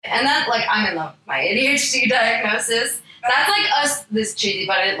And that, like, I'm in love with my ADHD diagnosis. That's, like, this cheesy,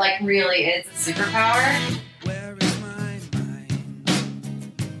 but it, like, really is a superpower. Where is my mind?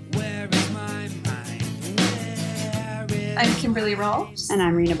 Where is my mind? Where is I'm Kimberly Rolfs. And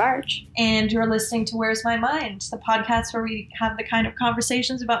I'm Rena Barch. And you're listening to Where's My Mind, the podcast where we have the kind of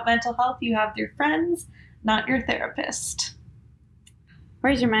conversations about mental health you have with your friends, not your therapist.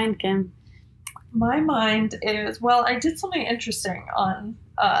 Where's your mind, Kim? My mind is, well, I did something interesting on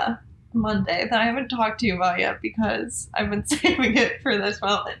Monday that I haven't talked to you about yet because I've been saving it for this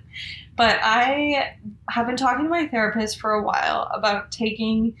moment. But I have been talking to my therapist for a while about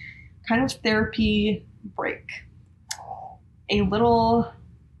taking kind of therapy break. A little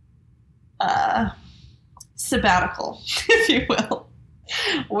sabbatical, if you will,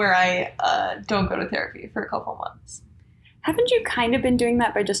 where I don't go to therapy for a couple months. Haven't you kind of been doing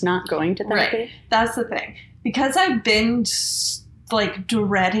that by just not going to therapy? Right. That's the thing. Because I've been, like,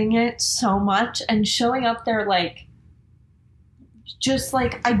 dreading it so much and showing up there, like, just,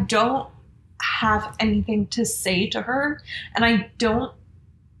 like, I don't have anything to say to her. And I don't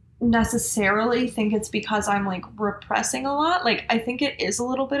necessarily think it's because I'm, like, repressing a lot. Like, I think it is a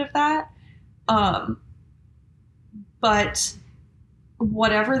little bit of that. But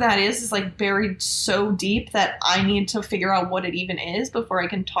whatever that is like buried so deep that I need to figure out what it even is before I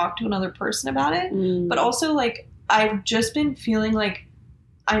can talk to another person about it. But also, like, I've just been feeling like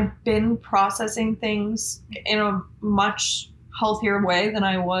I've been processing things in a much healthier way than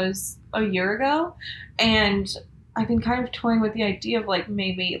I was a year ago. And I've been kind of toying with the idea of, like,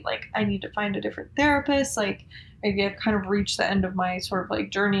 maybe, like, I need to find a different therapist. Like, maybe I've kind of reached the end of my sort of, like,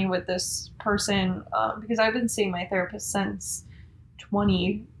 journey with this person, because I've been seeing my therapist since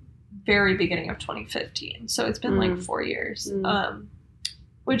very beginning of 2015. So it's been like 4 years.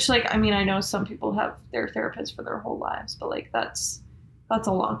 Which, like, I mean, I know some people have their therapists for their whole lives, but, like, that's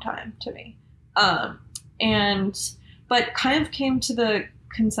a long time to me. But kind of came to the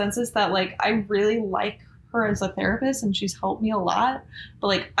consensus that, like, I really like her as a therapist and she's helped me a lot, but,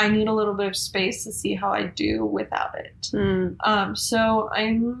 like, I need a little bit of space to see how I do without it. So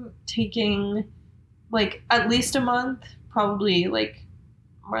I'm taking, like, at least a month, probably, like,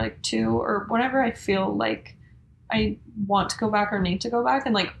 more like 2 or whenever I feel like I want to go back or need to go back,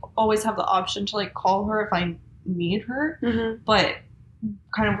 and, like, always have the option to, like, call her if I need her, but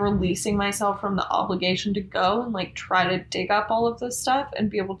kind of releasing myself from the obligation to go and, like, try to dig up all of this stuff and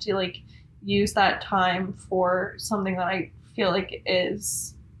be able to, like, use that time for something that I feel like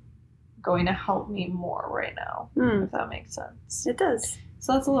is going to help me more right now, if that makes sense. It does.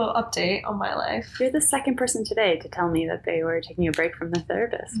 So that's a little update on my life. You're the second person today to tell me that they were taking a break from the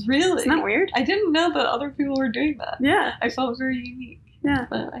therapist. Really? Isn't that weird? I didn't know that other people were doing that. Yeah. I felt very unique. Yeah.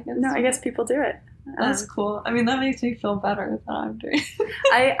 But I guess people do it. That's cool. I mean, that makes me feel better than I'm doing.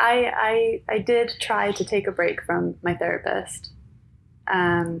 I did try to take a break from my therapist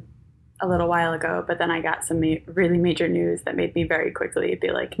a little while ago, but then I got some really major news that made me very quickly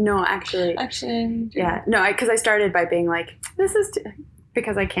be like, no, actually, yeah, no, because I started by being like, this is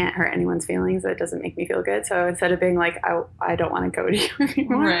because I can't hurt anyone's feelings. That doesn't make me feel good. So instead of being like, I don't want to go to you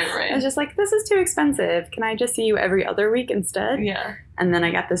anymore, right. I was just like, this is too expensive. Can I just see you every other week instead? Yeah. And then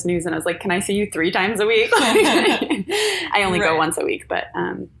I got this news and I was like, can I see you 3 times a week? I only go once a week, but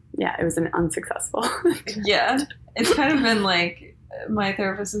yeah, it was an unsuccessful. Yeah. It's kind of been like, my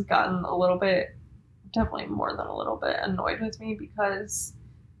therapist has gotten a little bit, definitely more than a little bit, annoyed with me because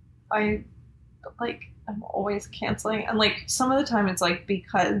I'm always canceling. And, like, some of the time it's, like,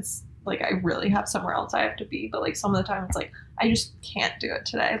 because, like, I really have somewhere else I have to be. But, like, some of the time it's, like, I just can't do it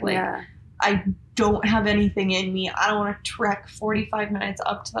today. Like, yeah. I don't have anything in me. I don't want to trek 45 minutes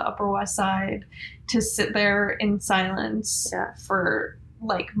up to the Upper West Side to sit there in silence for,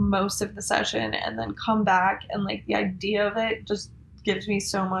 like, most of the session and then come back. And, like, the idea of it just gives me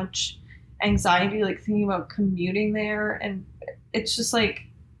so much anxiety, like, thinking about commuting there. And it's just, like,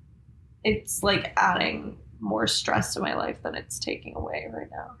 it's, like, adding more stress to my life than it's taking away right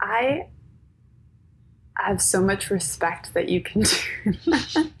now. I have so much respect that you can do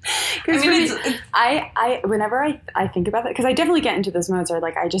that. I whenever I think about that, because I definitely get into those modes where,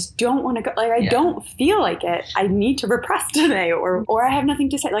 like, I just don't want to go, like, I don't feel like it. I need to repress today, or I have nothing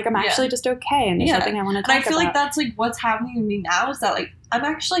to say. Like, I'm actually just okay, and there's nothing I want to talk about. And I feel like that's, like, what's happening to me now is that, like, I'm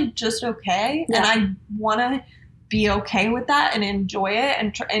actually just okay, and I want to be okay with that and enjoy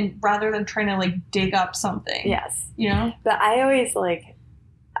it, and rather than trying to, like, dig up something. Yes. You know? But I always, like,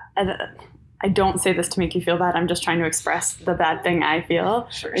 I don't say this to make you feel bad. I'm just trying to express the bad thing I feel.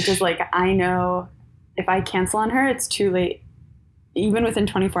 Sure. Which is, like, I know if I cancel on her, it's too late. Even within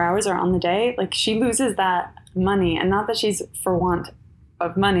 24 hours or on the day, like, she loses that money. And not that she's for want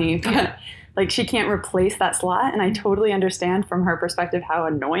of money, but like she can't replace that slot. And I totally understand from her perspective how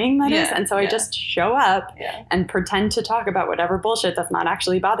annoying that is. And so I just show up and pretend to talk about whatever bullshit that's not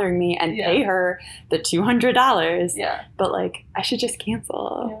actually bothering me and pay her the $200. Yeah. But like, I should just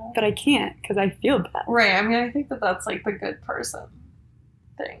cancel. But I can't because I feel bad. Right. I mean, I think that that's like the good person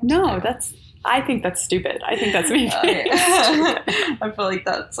thing. No, I think that's stupid. I think that's me. I feel like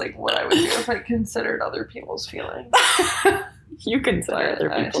that's like what I would do if I considered other people's feelings. You consider But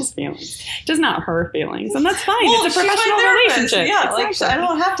other people's feelings, just not her feelings, and that's fine. Well, it's a she's my professional therapist. relationship. Yeah, Exactly. like I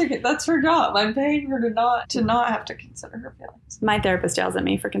don't have to. That's her job. I'm paying her to not have to consider her feelings. My therapist yells at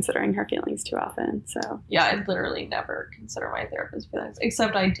me for considering her feelings too often. So Yeah, I literally never consider my therapist's feelings,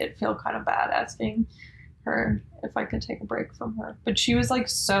 except I did feel kind of bad asking her if I could take a break from her. But she was like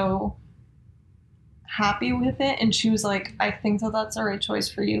so happy with it, and she was like, I think that that's the right choice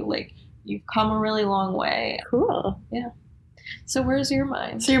for you. Like, you've come a really long way. cool. So where's your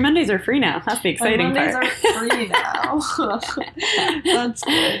mind? So your Mondays are free now. That's the exciting My Mondays part. are free now. That's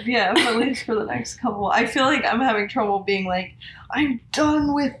good. Yeah, at least for the next couple. I feel like I'm having trouble being like, I'm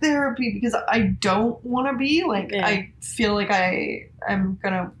done with therapy because I don't want to be. Like, I feel like I'm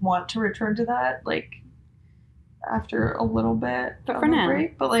going to want to return to that, like, after a little bit But of for a now.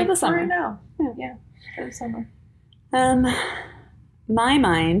 break. But, like, For the summer. right now. Yeah. For the summer. My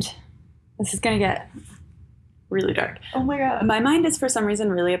mind. This is gonna get really dark. Oh, my God. My mind is for some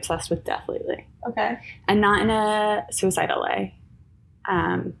reason really obsessed with death lately. Okay. And not in a suicidal way.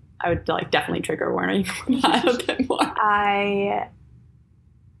 I would like definitely trigger warning that a bit more. I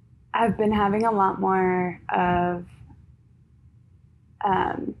have been having a lot more of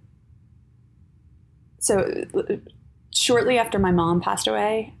so shortly after my mom passed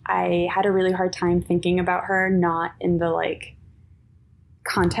away, I had a really hard time thinking about her, not in the like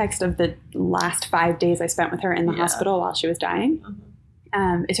context of the last 5 days I spent with her in the hospital while she was dying.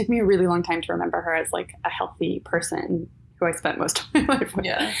 Mm-hmm. It took me a really long time to remember her as like a healthy person who I spent most of my life with.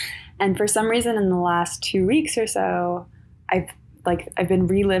 Yeah. And for some reason in the last 2 weeks or so, I've been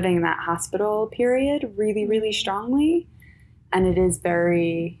reliving that hospital period really, really strongly. And it is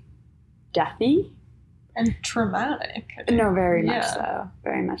very deathy. And traumatic. No, very much Yeah. so.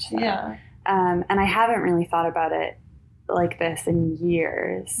 Very much so. Yeah. And I haven't really thought about it like this in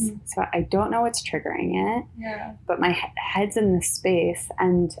years. So I don't know what's triggering it. Yeah. But my head's in this space,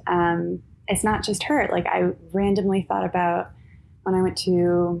 and it's not just her. Like, I randomly thought about when I went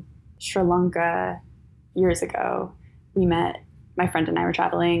to Sri Lanka years ago. My friend and I were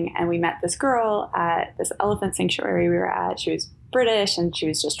traveling, and we met this girl at this elephant sanctuary we were at. She was British, and she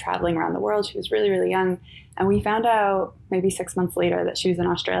was just traveling around the world. She was really, really young. And we found out maybe 6 months later that she was in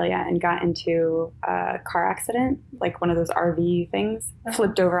Australia and got into a car accident, like one of those RV things,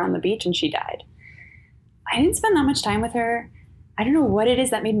 flipped over on the beach, and she died. I didn't spend that much time with her. I don't know what it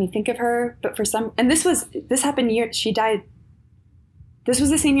is that made me think of her, but this happened she died. This was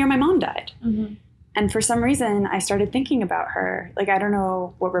the same year my mom died. Mm-hmm. And for some reason, I started thinking about her. Like, I don't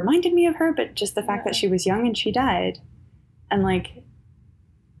know what reminded me of her, but just the fact that she was young and she died. And like,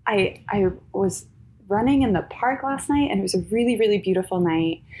 I was running in the park last night, and it was a really, really beautiful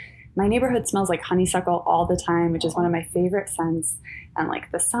night. My neighborhood smells like honeysuckle all the time, which is one of my favorite scents. And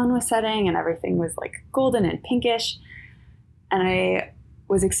like, the sun was setting and everything was like golden and pinkish. And I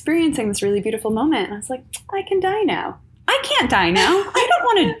was experiencing this really beautiful moment. And I was like, I can die now. I can't die now. I don't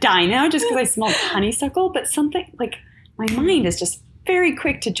want to die now just because I smelled honeysuckle. But something like, my mind is just very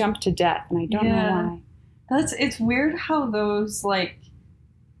quick to jump to death. And I don't know why. It's weird how those, like,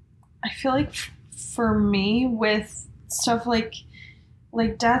 I feel like for me with stuff like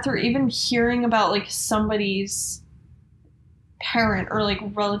death, or even hearing about like somebody's parent or like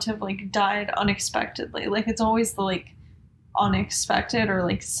relative like died unexpectedly, like it's always the like unexpected or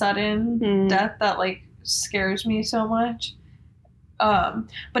like sudden death that like scares me so much.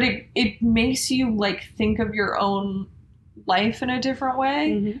 But it makes you like think of your own life in a different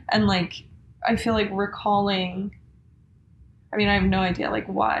way. And like, I feel like recalling, I mean, I have no idea like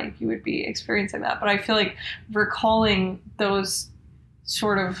why you would be experiencing that, but I feel like recalling those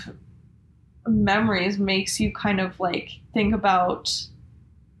sort of memories makes you kind of like think about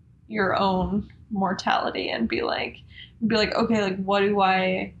your own mortality and be like, okay, like what do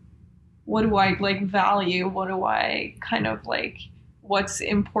I like value? What do I kind of like, what's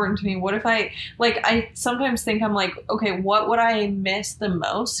important to me? What if I sometimes think I'm like, okay, what would I miss the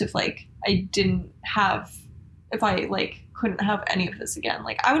most if like if I like couldn't have any of this again?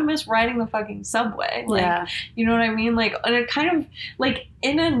 Like, I would miss riding the fucking subway. Like, you know what I mean? Like, and it kind of like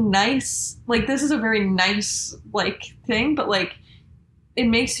in a nice, like, this is a very nice like thing, but like it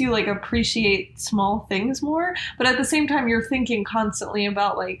makes you like appreciate small things more, but at the same time you're thinking constantly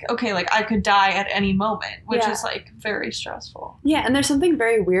about like, okay, like I could die at any moment, which is like very stressful. Yeah, and there's something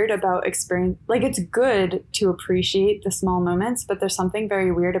very weird about experience. Like, it's good to appreciate the small moments, but there's something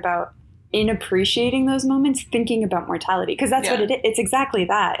very weird about, in appreciating those moments, thinking about mortality, because that's what it is. It's exactly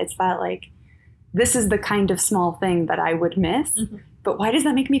that. It's that, like, this is the kind of small thing that I would miss, but why does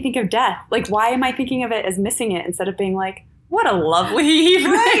that make me think of death? Like, why am I thinking of it as missing it instead of being like, what a lovely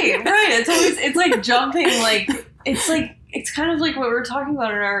evening? Right. It's like jumping, like, it's kind of like what we were talking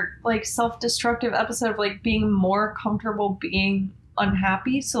about in our, like, self-destructive episode of, like, being more comfortable being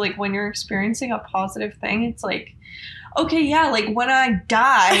unhappy. So, like, when you're experiencing a positive thing, it's like, okay, yeah, like, when I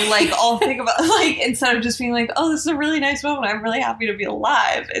die, like, I'll think about, like, instead of just being like, oh, this is a really nice moment, I'm really happy to be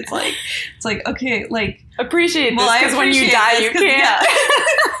alive. It's like, okay, like, appreciate this, because when you die, you can't. Yeah.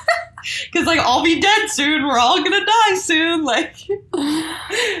 Because, like, I'll be dead soon. We're all going to die soon. Like,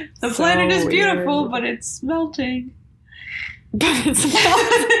 the planet is beautiful, but it's melting.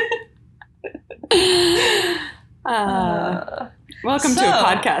 Welcome to a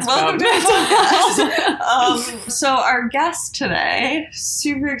podcast. Welcome to a podcast. So our guest today,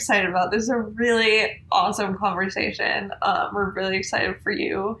 super excited about this. Is a really awesome conversation. We're really excited for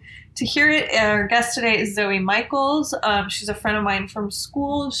you to hear it. Our guest today is Zoe Michaels. She's a friend of mine from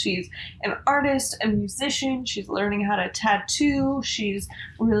school. She's an artist and musician. She's learning how to tattoo. She's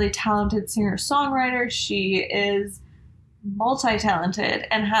a really talented singer-songwriter. She is multi-talented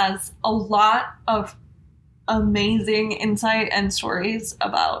and has a lot of amazing insight and stories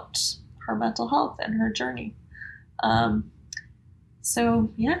about her mental health and her journey.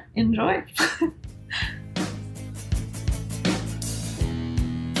 So yeah, enjoy.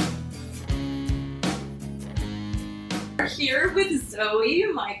 We're here with Zoe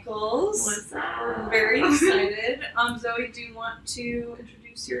Michaels. What's up? We're very excited. Zoe, do you want to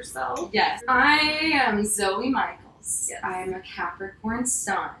introduce yourself? Yes. I am Zoe Michaels. Yes. I'm a Capricorn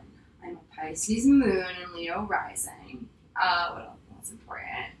sun. I'm a Pisces moon and Leo rising. What else? What's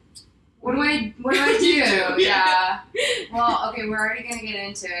important? What do I do? Yeah. Well, okay, we're already gonna get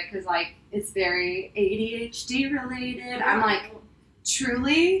into it because like it's very ADHD related. I'm like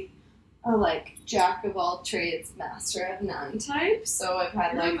truly a like jack of all trades, master of none type. So I've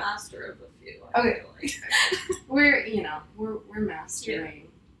had You're like a master of a few. Okay. I feel like. we're mastering.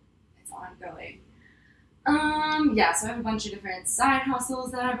 It's ongoing. Yeah, so I have a bunch of different side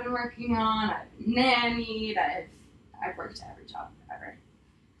hustles that I've been working on. I've nannied, I've worked every job ever.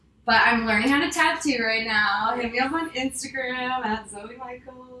 But I'm learning how to tattoo right now. Hit me up on Instagram at Zoe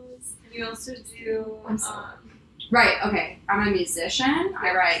Michaels. And you also do. Right, okay. I'm a musician.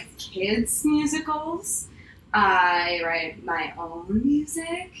 I write kids' musicals. I write my own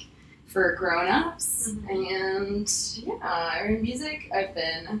music for grown-ups. And yeah, I write music. I've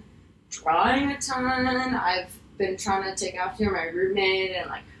been drawing a ton. I've been trying to take after my roommate and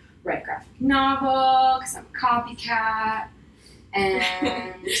like write graphic novel because I'm a copycat.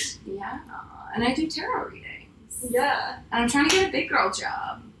 And yeah, and I do tarot readings. Yeah. And I'm trying to get a big girl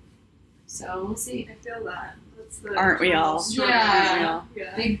job. So we'll see. I feel that. That's the Aren't we all? Yeah.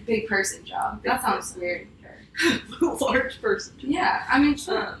 Yeah. Big person job. That sounds weird. Large person. Yeah, I mean,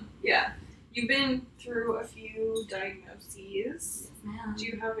 sure. Yeah. You've been through a few diagnoses. Man. Do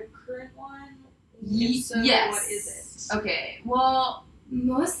you have a current one? Yes. So, what is it? Okay, well,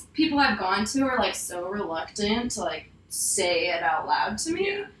 most people I've gone to are like so reluctant to like say it out loud to me.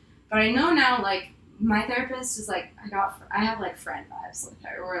 Yeah. But I know now, like, my therapist is like, I have like friend vibes with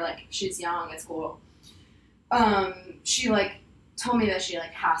her, where like she's young, it's cool. She like told me that she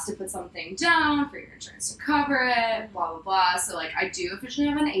like has to put something down for your insurance to cover it, blah blah blah. So like I do officially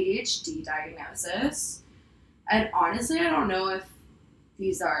have an ADHD diagnosis, and honestly, I don't know if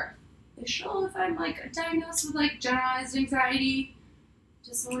these are official. If I'm like diagnosed with like generalized anxiety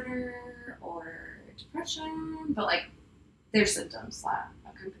disorder or depression, but like there's symptoms that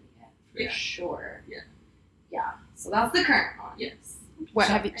accompany it for sure. Yeah. So that's the current one. Yes. What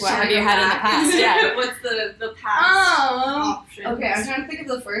have you had in the back? past? Yeah. What's the past option? Okay, I'm trying to think of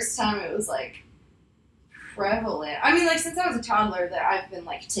the first time it was like prevalent. I mean, like since I was a toddler, that I've been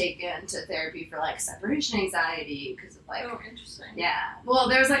like taken to therapy for like separation anxiety because of like. Oh, interesting. Yeah. Well,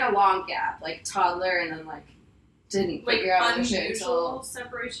 there was like a long gap, like toddler, and then like didn't Like figure out the shit unusual until.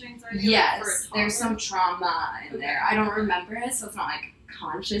 separation anxiety. Yes, like, for a there's some toddler? trauma in Okay. there. I don't remember it, so it's not like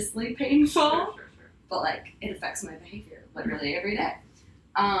consciously painful, Sure. but like it affects my behavior literally every day.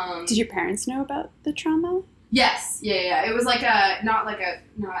 Did your parents know about the trauma? Yes, yeah. It was like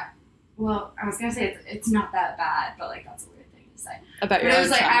well, I was gonna say it's not that bad, but like that's a weird thing to say. About But your it own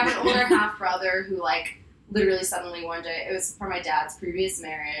was like I trauma? have an older half brother who like literally suddenly one day, it was for my dad's previous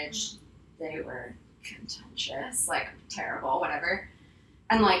marriage. They were contentious, like terrible, whatever.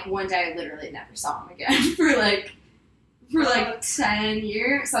 And like one day I literally never saw him again for like 10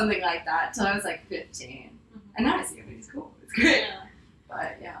 years, something like that, till I was like 15. And now I see him and he's cool. It's great. Yeah.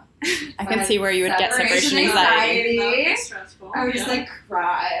 But yeah. I can see where you would get separation anxiety. That'd be stressful. I would just like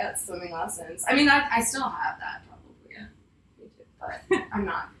cry at swimming lessons. I mean, I still have that probably. Yeah. Me too. But I'm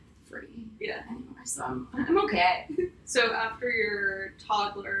not free Yeah. anymore, so I'm okay. So after your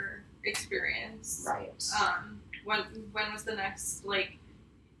toddler experience, Right. when was the next like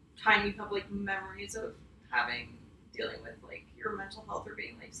time you have like memories of dealing with like your mental health or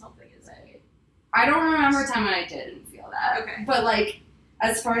being like something is I don't remember a time when I didn't feel that. Okay. But like,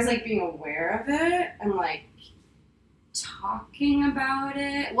 as far as like being aware of it and like talking about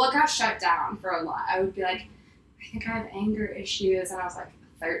it, well, it got shut down for a lot. I would be like, I think I have anger issues, and I was like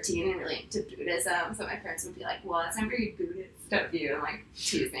 13 and really into Buddhism, so my parents would be like, well, that's not very Buddhist of you, and like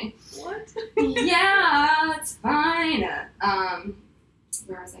tease me. What? Yeah, it's fine.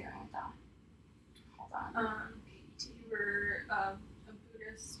 Where was I going with that? Hold on. You were a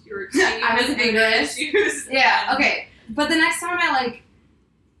Buddhist. You were saying I was a anger Buddhist. issues. Yeah, okay. But the next time I like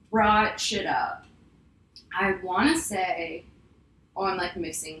brought shit up, I want to say, I'm like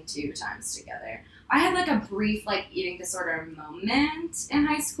mixing two times together. I had like a brief like eating disorder moment in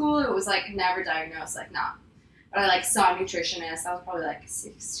high school. It was like never diagnosed, like not. But I like saw a nutritionist. I was probably like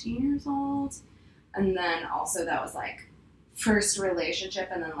 16 years old. And then also that was like first relationship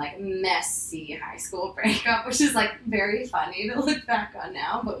and then like messy high school breakup, which is like very funny to look back on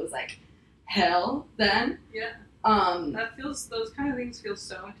now, but was like hell then. Yeah. Those kind of things feel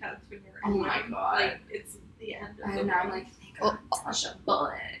so intense when you're Oh my young. God. Like it's the end of the And now I'm world. like, thank God, touch a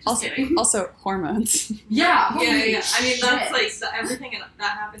bullet. Just kidding. Also hormones. Yeah, Yeah, holy yeah. I mean, that's shit. like everything that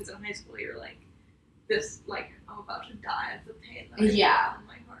happens in high school. You're like, this, like, I'm about to die of the pain that I feel Yeah. in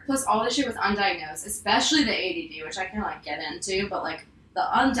my heart. Plus, all this shit was undiagnosed, especially the ADD, which I can like get into, but like the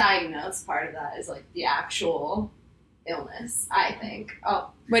undiagnosed part of that is like the actual illness, I think. Oh,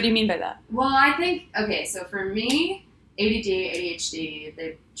 What do you mean by that? well, I think, okay, so for me, ADD, ADHD,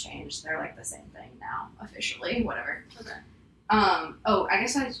 they've changed. They're like the same thing now, officially, whatever. Okay. Oh, I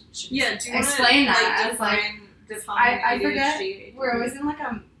guess I should Yeah, do you explain wanna, that like, as like, define I forget, ADHD? we're always in like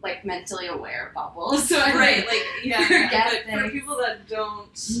a like mentally aware bubble, so I Right, like, yeah, forget but for things. people that don't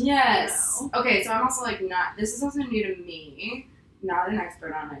Yes. know. Okay, so I'm also like not. This is also new to me. Not an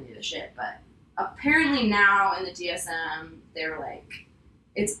expert on any of the shit, but apparently now in the DSM, they're like,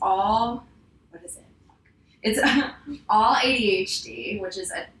 it's all. What is it? It's all ADHD, which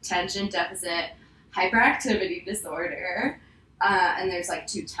is attention deficit hyperactivity disorder. And there's like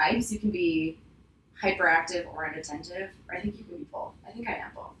two types. You can be hyperactive or inattentive, or I think you can be both. I think I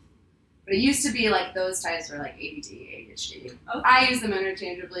am both. But it used to be like those types were like ADD, ADHD. Okay. I use them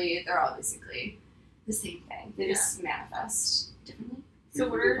interchangeably. They're all basically the same thing. They just manifest differently. So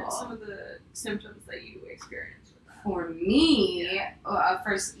what are People. some of the symptoms that you experience with that? For me,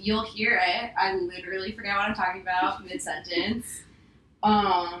 first you'll hear it. I literally forget what I'm talking about mid-sentence.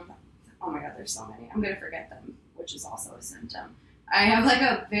 Oh my god, there's so many. I'm gonna forget them, which is also a symptom. I have like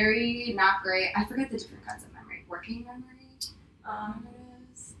a very not great. I forget the different kinds of memory. Working memory.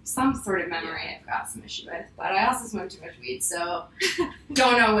 Some sort of memory I've got some issue with, but I also smoke too much weed, so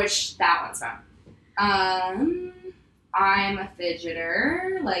don't know which that one's from. I'm a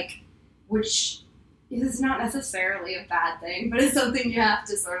fidgeter, like, which is not necessarily a bad thing, but it's something you have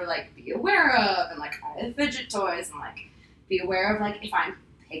to sort of like be aware of, and like I have fidget toys, and like be aware of like if I'm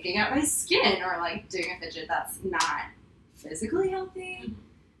picking at my skin or like doing a fidget that's not physically healthy.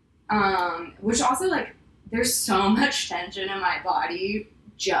 Which also like there's so much tension in my body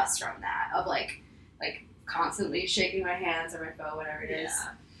just from that of like constantly shaking my hands or my phone, whatever it is.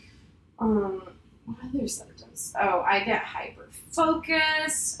 What other symptoms? Oh, I get hyper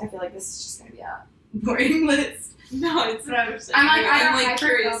focused. I feel like this is just gonna be a boring list. No, it's But interesting. I'm I'm hyper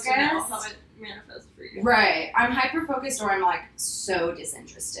curious to know focused. how it manifests for you. Right. I'm hyper focused or I'm like so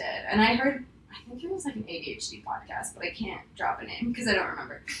disinterested. And I think it was like an ADHD podcast, but I can't drop a name because I don't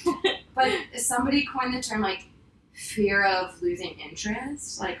remember. But somebody coined the term like fear of losing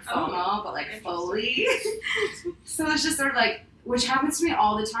interest, like FOMO, but like fully. So it's just sort of like, which happens to me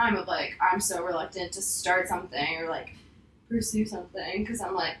all the time of like, I'm so reluctant to start something or like pursue something because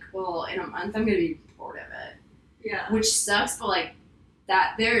I'm like, well, in a month I'm going to be bored of it. Yeah. Which sucks, but like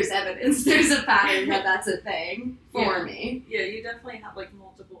that there's evidence, there's a pattern that that's a thing for me. Yeah, you definitely have like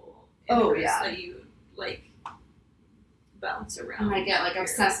multiple Oh, interests yeah. that you like bounce around. And I get like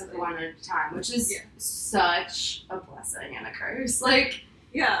obsessed with one at a time, which is such a blessing and a curse. Like,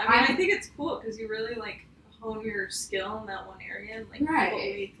 Yeah, I mean, I think it's cool because you really like hone your skill in that one area and like Right.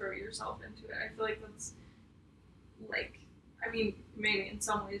 fully throw yourself into it. I feel like that's like, I mean, maybe in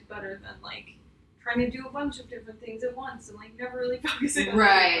some ways better than like trying to do a bunch of different things at once and like never really focusing on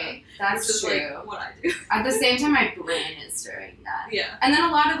Right. That's That's just true. like what I do. At the same time, my brain is doing that. Yeah. And then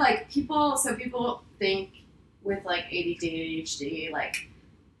a lot of like people think with like ADD, ADHD, like,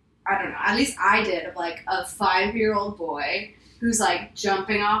 I don't know, at least I did, of like a 5-year-old boy who's like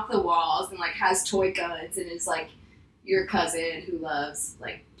jumping off the walls and like has toy guns and is like your cousin who loves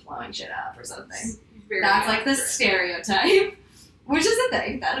like blowing shit up or something. Very That's like the accurate. stereotype, which is a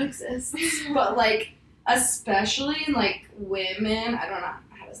thing that exists. But like, especially in like women, I don't know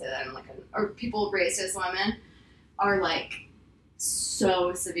how to say that, in like or people raised as women are like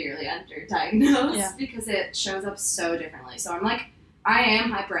so severely underdiagnosed Yeah. because it shows up so differently. So I'm like, I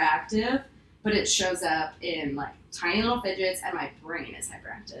am hyperactive, but it shows up in like tiny little fidgets, and my brain is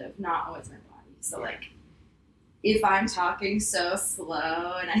hyperactive, not always my body. So like, if I'm talking so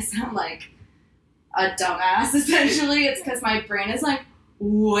slow and I sound like a dumbass, essentially, it's because my brain is like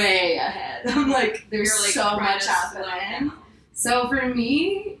way ahead. I'm like, there's You're, like, so trying much to slow happening. down. So for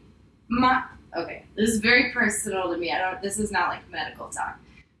me, this is very personal to me. This is not like medical talk,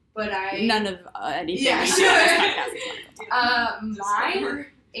 but None of anything. Yeah, on this sure. podcast is medical. my Disclaimer.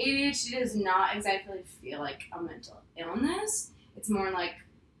 ADHD does not exactly feel like a mental illness. It's more like,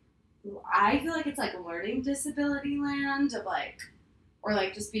 I feel like it's like learning disability land of like, or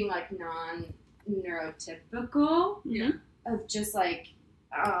like just being like non-neurotypical. Yeah. Of just like,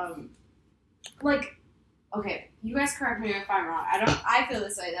 okay, you guys correct me if I'm wrong. I feel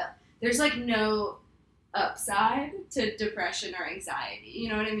this way that there's like no upside to depression or anxiety. You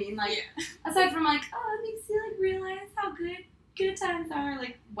know what I mean? Like, aside from like, oh, it makes you like realize how good times are,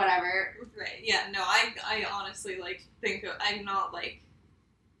 like whatever. Right. Yeah. No. I honestly like think of. I'm not like.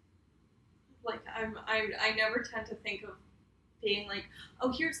 I never tend to think of being like,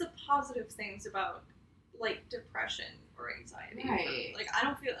 oh, here's the positive things about like depression or anxiety. Right. Like I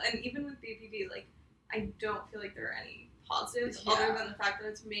don't feel, and even with BPD, like I don't feel like there are any positives Yeah. other than the fact that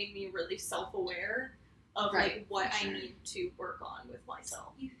it's made me really self-aware of Right, like what for I sure. need to work on with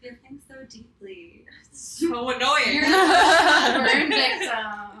myself. You feel things so deeply. It's so annoying. You're the burn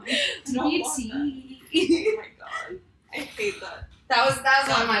victim. don't want DT. Oh my god, I hate that. That was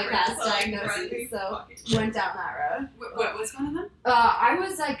one of my Suffering, past suffering, diagnoses, so fucking went down that road. What was one of them? I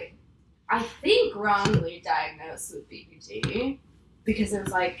was like, I think wrongly diagnosed with BPD because it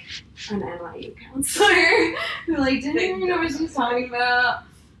was like an NYU counselor who like didn't even know what she was talking about.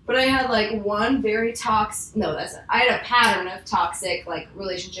 But I had like one very I had a pattern of toxic like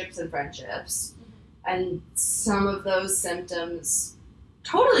relationships and friendships, and some of those symptoms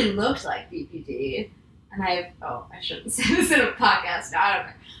totally looked like BPD. And I shouldn't say this in a podcast. No, I don't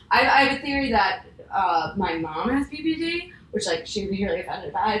care. I have a theory that my mom has BPD, which like she would be really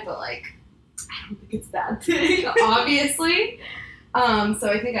offended by, but like I don't think it's a bad thing, obviously. So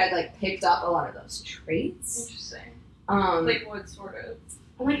I think I'd like picked up a lot of those traits. Interesting. Like Like what sort of?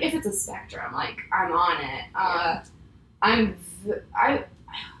 if it's a spectrum, like I'm on it.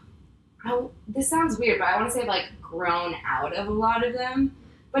 This sounds weird, but I want to say I've like grown out of a lot of them,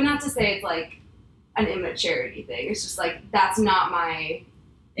 but not to say it's like an immaturity thing. It's just like that's not my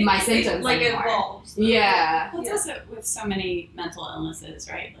symptoms like anymore. evolves. Yeah. Well, it's also with so many mental illnesses,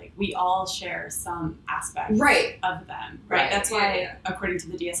 right? Like we all share some aspects Right. of them, Right. right? That's why, Yeah. according to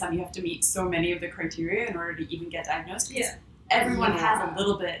the DSM, you have to meet so many of the criteria in order to even get diagnosed. Because Yeah. everyone Yeah. has a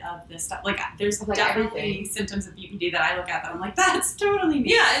little bit of this stuff. Like there's Like definitely everything. symptoms of BPD that I look at that I'm like, that's totally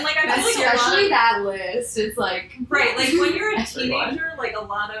me. Yeah, and like I feel like a lot Especially of, that list. It's like right, like when you're a Everyone. teenager, like a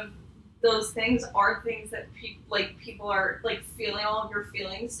lot of those things are things that people are like feeling all of your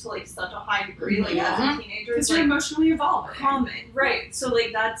feelings to like such a high degree, like as Mhm. a teenager, Because it's you're like emotionally evolving. common, right? So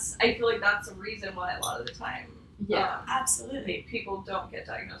like I feel like that's the reason why a lot of the time, Yeah. Absolutely. people don't get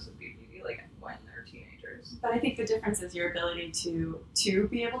diagnosed with BPD like when they're teenagers. But I think the difference is your ability to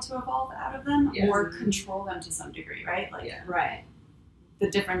be able to evolve out of them Yeah. or control them to some degree, right? Like Yeah. Right. the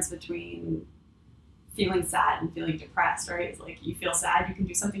difference between feeling sad and feeling depressed, right? It's like you feel sad, you can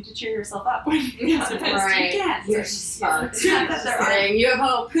do something to cheer yourself up. When you feel depressed, Right. you can't. You're So fucked. it's not that there Just aren't, kidding. You have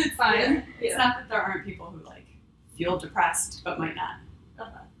hope. It's fine. it's not that there aren't people who like feel depressed but might not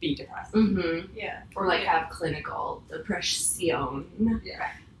Uh-huh. be depressed. Mm-hmm. Yeah. Or like Yeah. have clinical depression.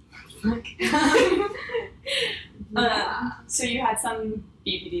 Yeah. Like, So you had some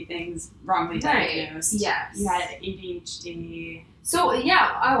BPD things wrongly Right. diagnosed. Yes. You had ADHD. So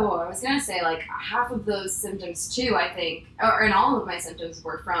yeah, I was gonna say like half of those symptoms too. I think, and all of my symptoms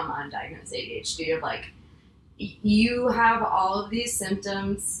were from undiagnosed ADHD. Of like, you have all of these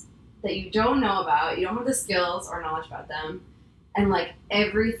symptoms that you don't know about, you don't have the skills or knowledge about them, and like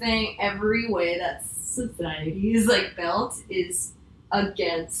every way that society is like built is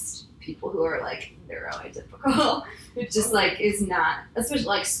against people who are like neuroatypical. It just like is not, especially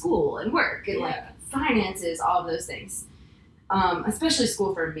like school and work and like finances, all of those things. Especially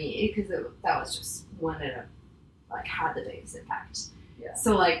school for me, because that was just one that like had the biggest impact. Yeah.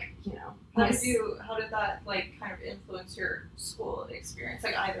 So like, you know, How did that like kind of influence your school experience,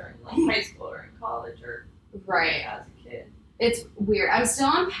 like either in like high school or in college or right as a kid? It's weird. I'm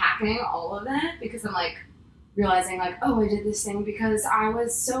still unpacking all of it because I'm like realizing like, oh, I did this thing because I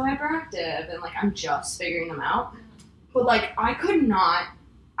was so hyperactive, and like I'm just figuring them out. But like I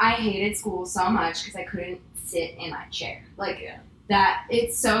hated school so much because I couldn't sit in my chair. Like that,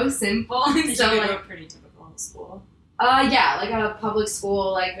 it's so simple. And Did so you go to like a pretty typical school? yeah, like a public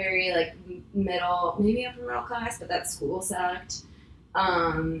school, like very like middle, maybe upper middle class, but that school sucked.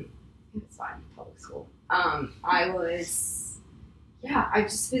 It's fine, public school. I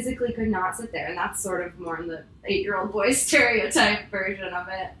just physically could not sit there, and that's sort of more in the 8-year-old boy stereotype version of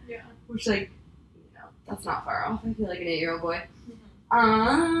it. Yeah. Which like, you know, that's not far off. I feel like an 8-year-old boy.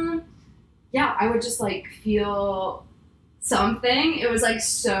 Yeah, I would just like feel something. It was like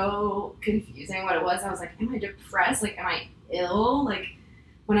so confusing what it was. I was like, am I depressed? Like, am I ill? Like,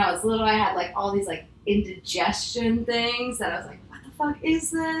 when I was little, I had like all these like indigestion things that I was like, what the fuck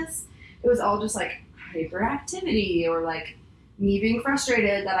is this? It was all just like hyperactivity or like me being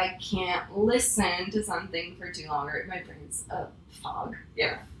frustrated that I can't listen to something for too long, or my brain's a fog.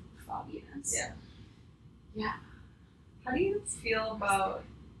 Yeah. Fogginess. Yeah. How do you feel about,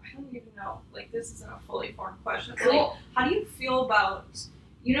 I don't even know, like this isn't a fully formed question, but like, how do you feel about,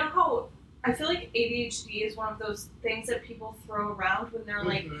 you know how, I feel like ADHD is one of those things that people throw around when they're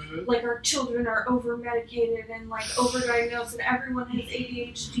like our children are over medicated and like overdiagnosed and everyone has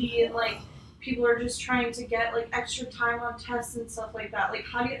ADHD and like people are just trying to get like extra time on tests and stuff like that. Like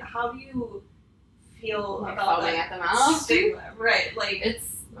how do you feel like about foaming that at the mouth? stigma? Right, like it's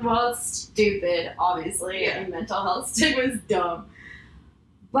stupid, obviously, and mental health stigma is dumb.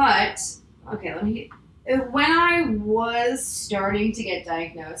 But okay, when I was starting to get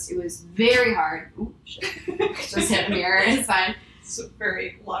diagnosed, it was very hard. Ooh, shit. Just hit a mirror. It's fine. It's a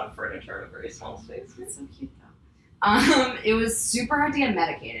lot of furniture in a very small space. It's so cute though. It was super hard to get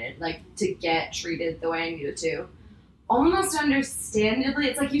medicated, like to get treated the way I needed to. Almost understandably,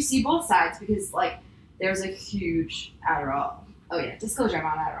 it's like you see both sides because like there's a huge Adderall. Oh yeah, disclosure, I'm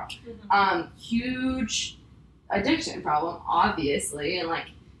on Adderall. Huge addiction problem, obviously, and like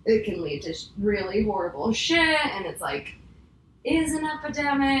it can lead to really horrible shit, and it's like is an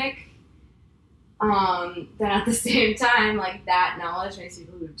epidemic. Then at the same time, like that knowledge makes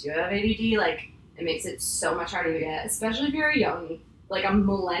people who do have ADD, like it makes it so much harder to get, especially if you're a young, like a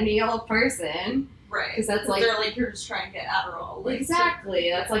millennial person. Right. Because that's like they're like you're just trying to get Adderall. Like, exactly.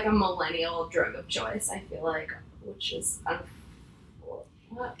 That's like a millennial drug of choice. I feel like, which is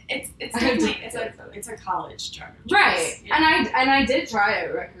it's definitely it's a college drug. Right. Yeah. And I did try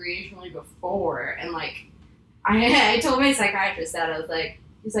it recreationally before, and like I told my psychiatrist that. I was like,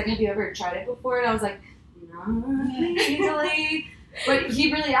 he's like, have you ever tried it before? And I was like, not easily. But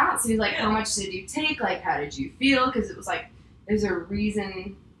he really asked. He was like, how much did you take? Like, how did you feel? Because it was like, there's a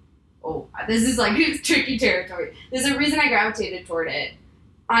reason. Oh, this is like tricky territory. There's a reason I gravitated toward it.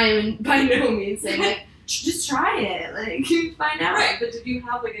 I am by no means saying like, just try it. Like, find out. Right, but did you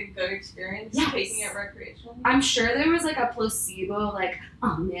have like a good experience Yes. taking it recreationally? I'm sure there was like a placebo, like,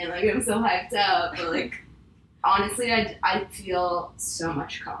 oh man, like I'm so hyped up. But like, honestly, I feel so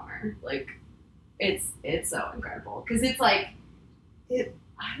much calmer. Like, it's so incredible because it's like,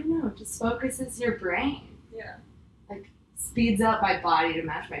 I don't know, just focuses your brain. Yeah. Like, speeds up my body to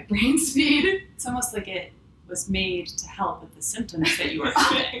match my brain speed. It's almost like it was made to help with the symptoms that you were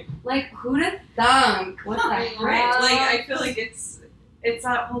having. Like, who'd have thunk? What the hell? Right. Like I feel like it's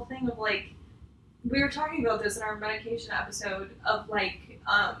that whole thing of like we were talking about this in our medication episode of like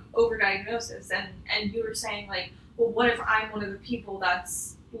overdiagnosis and you were saying like, well, what if I'm one of the people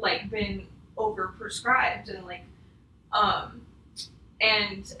that's like been overprescribed and like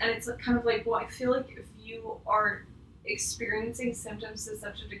and it's kind of like, well, I feel like if you are experiencing symptoms to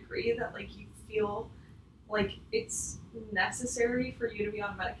such a degree that like you feel like it's necessary for you to be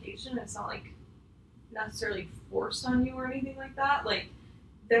on medication, it's not like necessarily forced on you or anything like that, like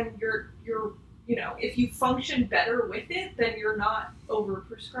then you're you know, if you function better with it, then you're not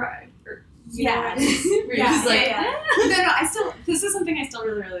overprescribed or Yeah. No, this is something I still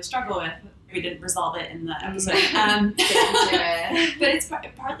really, really struggle with. We didn't resolve it in the episode. Get into it. But it's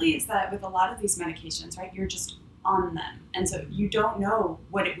partly is that with a lot of these medications, right, you're just on them. And so you don't know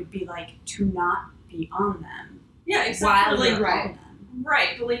what it would be like to not be on them Yeah, except while for, like, you're right. on them. Right,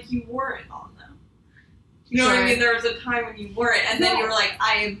 but like you weren't on them. You know what I Sure. mean? There was a time when you weren't, and then No. you were like,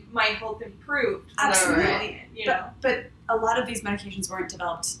 my health improved. Absolutely. Right. You know? But a lot of these medications weren't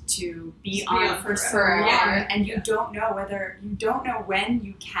developed to be To be on on for so forever. long, Yeah. and you don't know when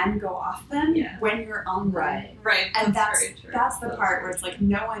you can go off them Yeah. when you're on them. Right. Right. And very true. that's the part very where it's like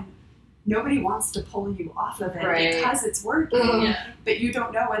true. nobody wants to pull you off of it Right. because it's working, Mhm. Yeah, but you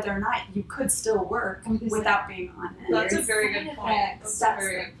don't know whether or not you could still work without being on it. that's a There's very side good point. effects. That's a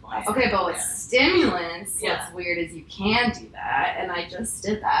very good point. Okay, but with Yeah. stimulants, Yeah. what's weird is you can do that, and I just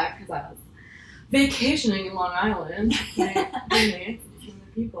did that because I was vacationing in Long Island with my roommates and the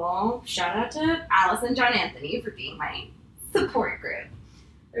people. Shout out to Alice and John Anthony for being my support group.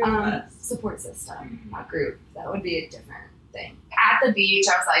 They're the best. Support system, not group. That would be a different thing. At the beach,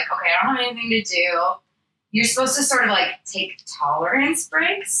 I was like, okay, I don't have anything to do. You're supposed to sort of like take tolerance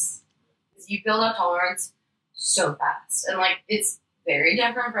breaks. You build up tolerance so fast. And like, it's very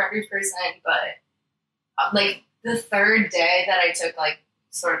different for every person, but like the third day that I took like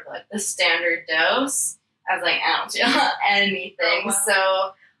sort of like the standard dose, I was like, I don't feel anything. Oh, wow.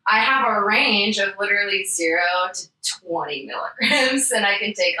 So I have a range of literally 0 to 20 milligrams, and I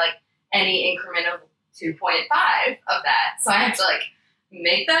can take like any increment of 2.5 of that. So I have to like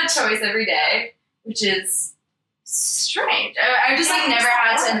make that choice every day, which is strange. I just like never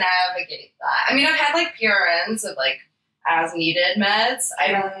had to navigate that. I mean, I've had like PRNs of like as needed meds. I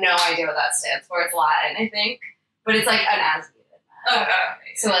have no idea what that stands for. It's Latin, I think, but it's like an as needed med.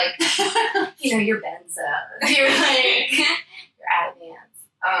 Okay. So like, you know, your benzo, you're like, your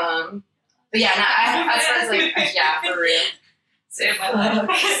Ativans. But yeah, no, as far as like, yeah, for real. Save my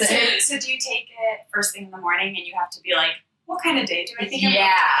life. So do you take it first thing in the morning and you have to be like, what kind of day do I think I'm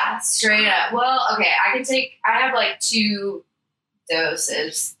Yeah, straight up. Well, okay, I have like 2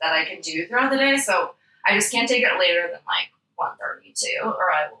 doses that I can do throughout the day, so I just can't take it later than like 1:32,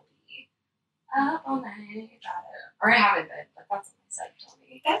 or I will be up all night. Or I haven't been, but that's what my psych told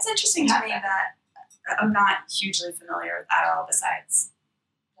me. That's interesting to me that I'm not hugely familiar with Adderall besides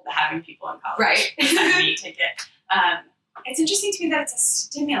having people in college Right. having me take it. It's interesting to me that it's a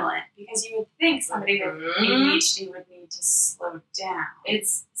stimulant because you would think somebody with ADHD would need to slow down.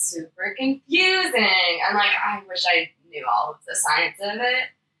 It's super confusing, and like I wish I knew all of the science of it,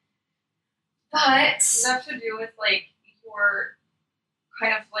 but Does that have to do with like your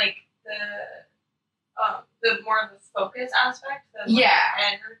kind of like the more of the focus aspect, the like, Yeah.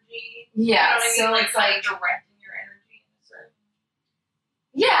 energy. yeah, You know what I mean? so like it's like directing your energy in a certain.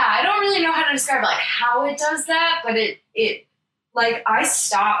 yeah, I don't really know how to describe like how it does that, but it like I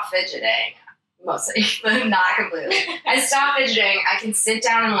stop fidgeting mostly, but not completely. I stop fidgeting. I can sit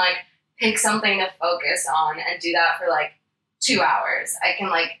down and like pick something to focus on and do that for like 2 hours. I can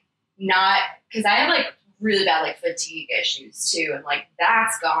like not because I have like really bad like fatigue issues too, and like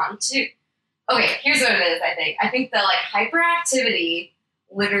that's gone too. Okay, here's what it is. I think the like hyperactivity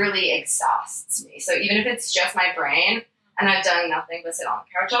literally exhausts me. So even if it's just my brain and I've done nothing but sit on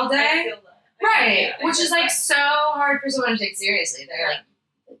the couch all I day. feel that. Right, I which get is like that. so hard for someone to take seriously. They're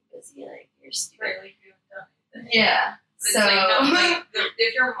like busy, like you're stupid. Right, like you haven't done anything. Yeah. But it's So like, no, like,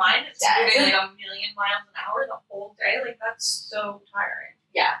 if your mind is Dead. moving like 1 million miles an hour the whole day, like that's so tiring.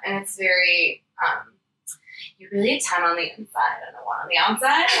 yeah, and it's very you really attend on the inside and the one on the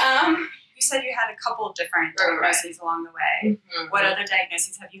outside. You said you had a couple of different Right. diagnoses along the way. What other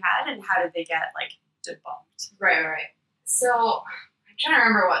diagnoses have you had, and how did they get like debunked? Right. So I'm trying to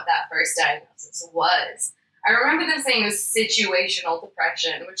remember what that first diagnosis was. I remember them saying it was situational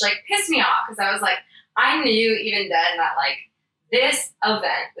depression, which like pissed me off because I was like, I knew even then that like this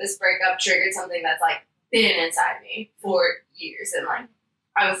event, this breakup triggered something that's like been inside me for years, and like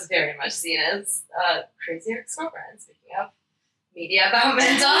I was very much seen as a crazy ex-girlfriend. Speaking of media about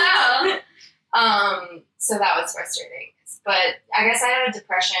mental health, so that was frustrating. But I guess I had a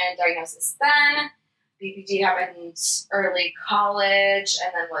depression diagnosis then. BPD happened early college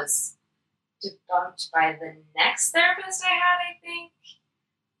and then was debunked by the next therapist I had, I think.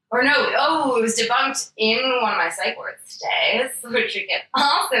 Or no, it was debunked in one of my psych ward stays, which we can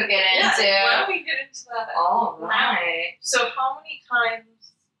also get into. Yeah, why don't we get into that? All right. So how many times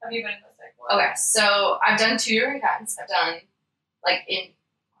have you been in the psych ward? Okay, so I've done 2 different kinds. I've done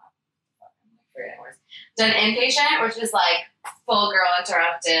done inpatient, which is like full girl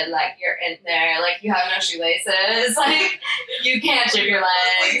interrupted, like you're in there, like you have no shoelaces, like you can't shave your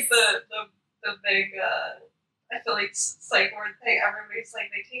legs. Like the big I feel like psych ward thing. Everybody's like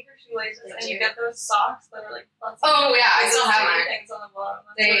they take your shoelaces They and do. you get those socks that are like plastic. Oh yeah, I With still those have two mine. things on the bottom.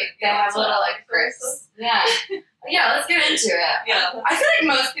 That's They what- have that's what little like Alex does. grips. Yeah. Yeah, let's get into it. Yeah. I feel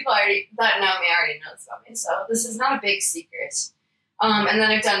like most people that know me already know this about me, so this is not a big secret. And then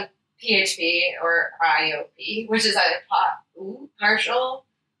I've done PHP or IOP, which is either partial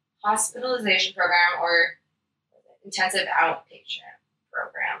hospitalization program or intensive outpatient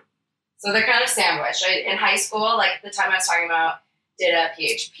program. So they're kind of sandwiched. In high school, like the time I was talking about, did a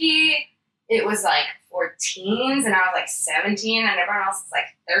PHP. It was like for teens, and I was like 17, and everyone else was like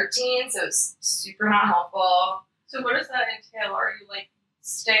 13, so it was super not helpful. So what does that entail? Are you like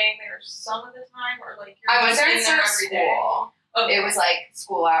staying there some of the time, or like you're I was just there in instead of every day? school. Okay. It was like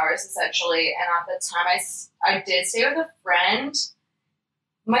school hours essentially, and at the time I did stay with a friend.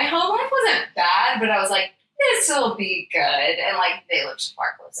 My home life wasn't bad, but I was like, this will be good, and like they lived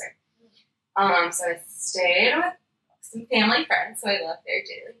far closer. So I stayed with some family friends, so I left there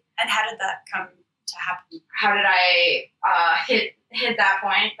too. And how did that come to happen? How did I hit that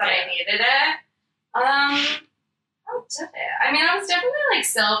point that I needed it? How did it? I mean, I was definitely like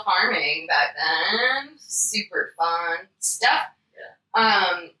self-harming back then. Super fun stuff.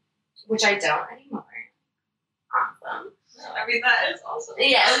 Yeah. Which I don't anymore. Awesome. I mean, that is awesome.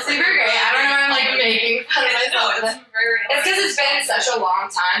 Yeah, it's super great. I don't know why I'm like making fun of myself. It's very. It's because it's been such a long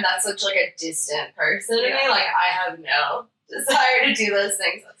time. That's such like a distant person to me. Like I have no desire to do those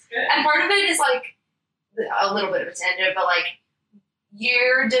things. That's good. And part of it is like a little bit of a tangent, but like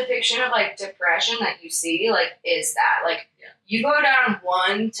your depiction of like depression that you see like is that like you go down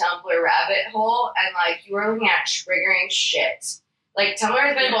one Tumblr rabbit hole and like you are looking at triggering shit. Like Tumblr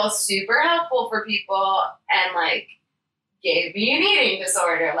has been both super helpful for people and like gave me an eating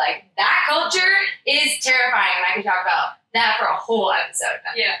disorder. Like that culture is terrifying, and I could talk about that for a whole episode.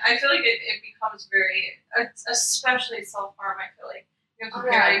 Yeah, I feel like it becomes very, especially self-harm, I feel like you have to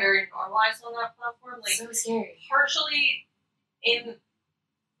Oh, yeah. very, very normalized on that platform. Like, So scary. partially in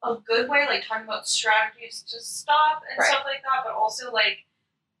a good way, like talking about strategies to stop and Right. stuff like that, but also like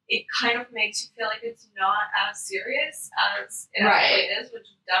it kind of makes you feel like it's not as serious as it actually is, which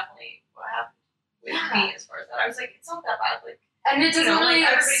is definitely what happened with me as far as that. I was like, it's not that bad. Like, And it doesn't you know, really like,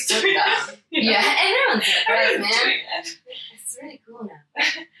 like, everybody's split doing them. it. You know? Yeah, everyone's doing it, Everyone's man. doing it. It's really cool now.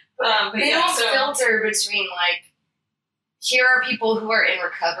 But They yeah, don't so, filter between like here are people who are in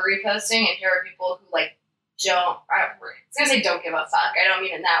recovery posting and here are people who like don't. I was gonna say don't give a fuck. I don't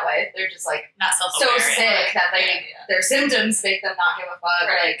mean it that way. They're just like Not so self-aware. sick that they yeah. their symptoms make them not give a fuck.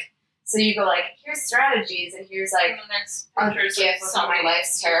 Right. Like so you go like here's strategies and here's like And the next a pictures of gift on my somebody-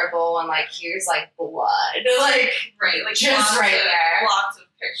 life's terrible and like here's like blood like Right, like just lots right of, there. Lots of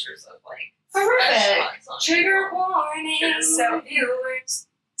pictures of like horrific. echelons on Trigger people. warning. So- viewers.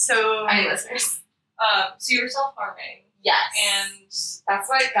 So I mean listeners. So you were self-harming, Yes. and That's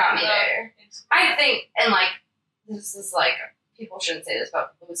what got me uh, there. I think, and like, this is like, people shouldn't say this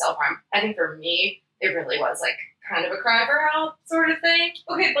about people who self-harm. I think for me, it really was like kind of a cry for help sort of thing.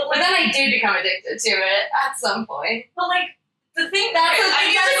 okay, but But like, then I did become addicted to it at some point. but like the thing That's okay, a- I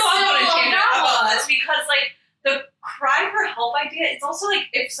need that's to go off on a still tangent not about one. this because like the cry for help idea, it's also like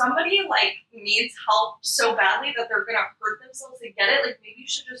if somebody like needs help so badly that they're gonna hurt themselves to get it, like maybe you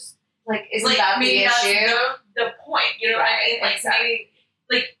should just Like, isn't like that the maybe that's issue? the point, you know what I Right, mean? Like exactly. maybe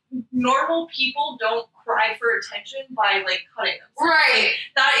like normal people don't cry for attention by like cutting themselves. Right.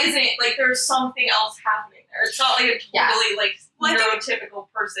 That isn't like there's something else happening there. It's not like a totally like Well, I think- neurotypical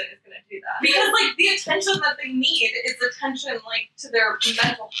person is gonna do that. Because like the attention that they need is attention like to their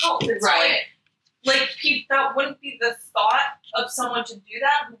mental health. It's not, Right. like that wouldn't be the thought of someone to do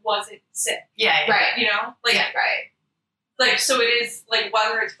that who wasn't sick. yeah, Right. You know? Like Right. like so it is like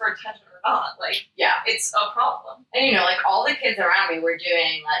whether it's for attention or not, like Yeah. it's a problem. And you know, like all the kids around me were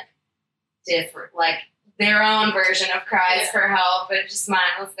doing like different, like their own version of cries Yeah. for help, but just mine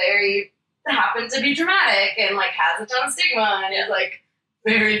was very happened to be dramatic and like has a ton of stigma and is like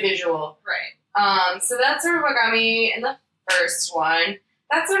very visual. Right. So that's sort of what got me in the first one.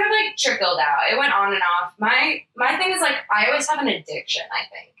 That sort of like trickled out. It went on and off. My thing is like I always have an addiction, I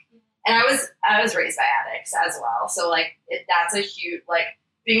think, and I was raised by addicts as well. So like that's a huge like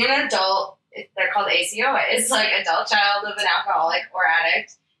being an adult. They're called ACOA. It's like adult child of an alcoholic or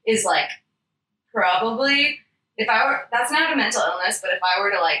addict is like probably if I were that's not a mental illness, but if I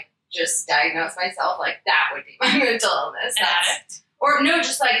were to like just diagnose myself, like that would be my mental illness. An That's- addict. or no,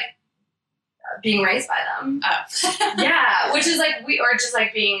 just like being raised by them. Oh. Yeah, which is like or just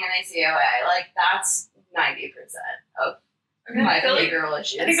like being an ACOA. Like that's 90% of my I feel like behavioral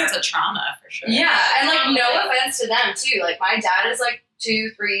issues. I think that's a trauma for sure. Yeah, and like no Like- offense to them too. Like my dad is like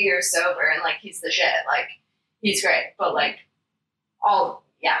 2-3 years sober, and like he's the shit. Like he's great, but like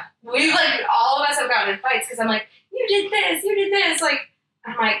we like all of us have gotten in fights because I'm like, you did this. Like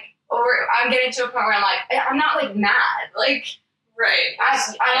I'm like, I'm getting to a point where I'm like, I'm not like mad. Like, Right.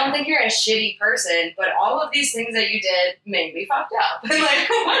 I don't think you're a shitty person, but all of these things that you did made me fucked up. Like,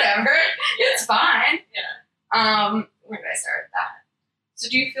 whatever. It's fine. Yeah. Where did I start with that? So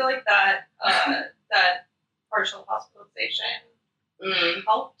do you feel like that that partial hospitalization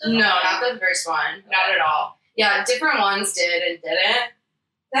helped? No, not the first one. Not at all. Yeah, different ones did and didn't.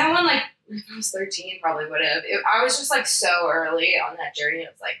 That one, like, if I was 13, probably would have. I was just, like, so early on that journey. It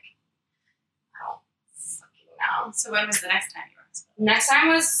was like, I don't fucking know. So when was the next time you were hospitalized? Next time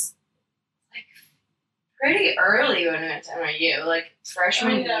was, like, pretty early when we went to NYU, like,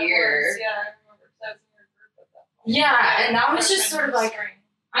 freshman year. Yeah, I remember. 'Cause I was in your group at that point. Yeah, and that was just Freshman sort of like,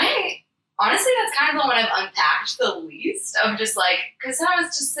 spring. honestly, that's kind of the one I've unpacked the least of just like, because that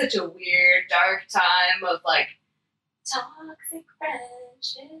was just such a weird, dark time of like toxic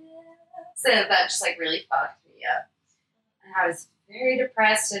friendships. So that just like really fucked me up. And I was very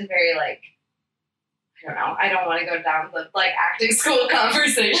depressed and very like, I don't know, I don't want to go down the like acting school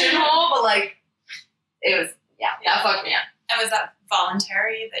conversation hole, but like, it was, that fucked me up. And was that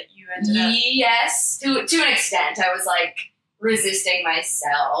voluntary that you ended up? Yes, to an extent. I was like resisting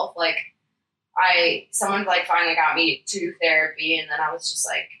myself. Like someone like finally got me to therapy, and then I was just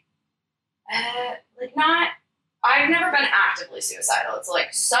like not. I've never been actively suicidal. It's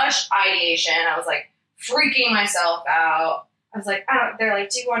like such ideation. I was like freaking myself out. I was like, they're like,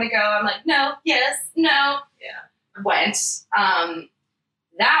 do you want to go? I'm like, no, yes, no. Yeah. Went.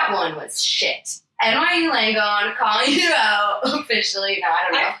 That one was shit. NYU Langone calling you out officially. No, I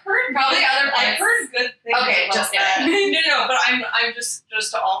don't know. I've heard Probably other I've places. heard good things. Okay, about just that. kidding. No, but I'm just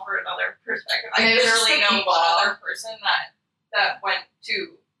to offer another perspective. I Maybe it's just literally the know people. one other person that went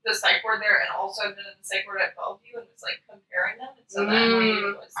to the psych ward there and also been in the psych ward at Bellevue and was like comparing them and so that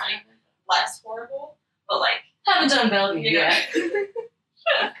NYU was like less horrible, but like Haven't done Bellevue you know. yet.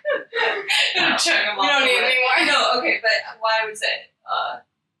 No, check them You don't need any more. No, okay, but why was it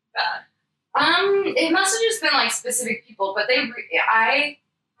bad? It must have just been like specific people, but I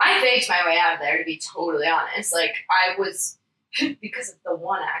faked my way out of there, to be totally honest. Like I was, because of the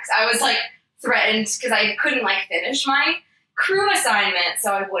 1X, I was like threatened because I couldn't like finish my crew assignment,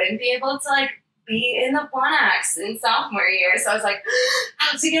 so I wouldn't be able to like be in the 1X in sophomore year. So I was like,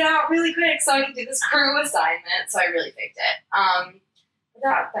 I have to get out really quick so I can do this crew assignment. So I really faked it.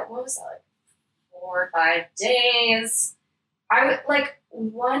 That what was that, like 4 or 5 days. I would like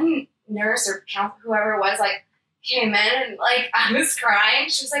one nurse or whoever it was like came in and like I was crying.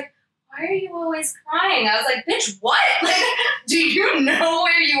 She was like, why are you always crying? I was like, bitch, what? Like, do you know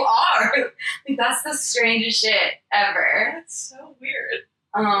where you are? Like, that's the strangest shit ever. That's so weird.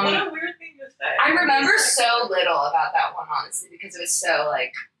 What a weird thing to say. I remember so little about that one, honestly, because it was so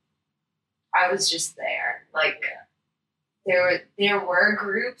like I was just there. Like there were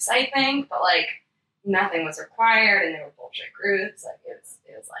groups, I think, but like nothing was required, and they were bullshit groups. Like it was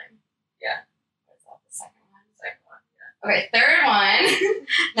lame. Yeah. What's that? The second one. Yeah. Okay, third one.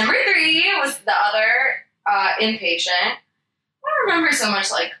 Number 3 was the other inpatient. I don't remember so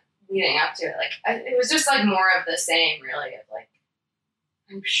much like leading up to it. Like it was just like more of the same, really. Of like,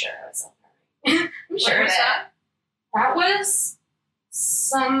 I'm sure I was self-harming. I'm sure When was that? That was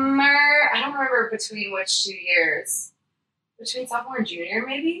summer. I don't remember between which 2 years. Between sophomore and junior,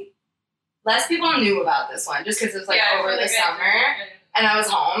 maybe. Less people knew about this one just because it was like Yeah, I over feel the like summer, and I was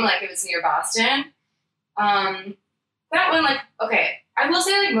home. Like it was near Boston. That one, like, okay, I will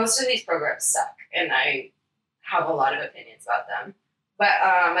say like most of these programs suck, and I have a lot of opinions about them. But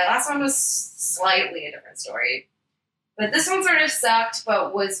my last one was slightly a different story. But this one sort of sucked,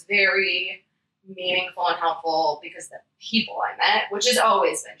 but was very meaningful and helpful because the people I met, which has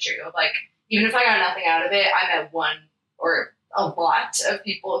always been true. Like, even if I got nothing out of it, I met one or a lot of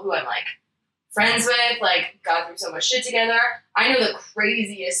people who I'm like friends with, like got through so much shit together. I know the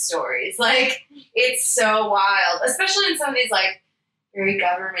craziest stories. Like, it's so wild, especially in some of these like very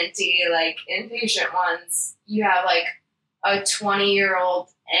government-y, like inpatient ones. You have like a 20-year-old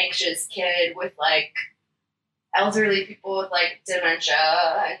anxious kid with like elderly people with like dementia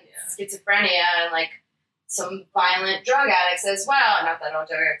and schizophrenia and like some violent drug addicts as well. Not that all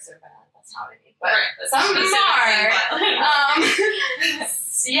drug addicts are bad, that's not what I mean. But some of them are.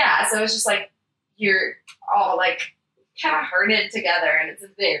 Yeah, so it's just like you're all like kind of herded together, and it's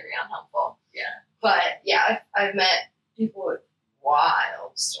very unhelpful. Yeah. But yeah, I've met people with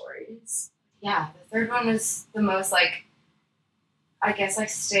wild stories. Yeah, the third one was the most like, I guess like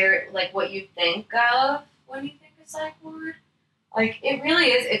like what you think of when you think of psych ward. Like it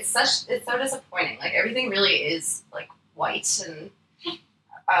really is. It's so disappointing. Like everything really is like white and.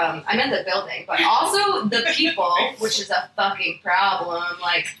 I meant the building, but also the people, which is a fucking problem.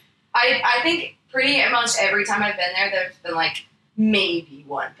 Like, I think pretty much every time I've been there, there's been like maybe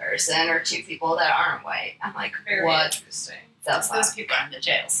one person or two people that aren't white. I'm like, Very what interesting. the Those fuck? people are in the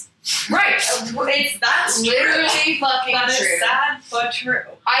jails. Right. It's That's literally fucking That is true. sad, but true.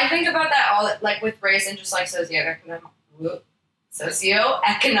 I think about that all like with race and just like socioeconomic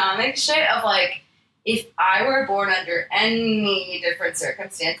shit of like, if I were born under any different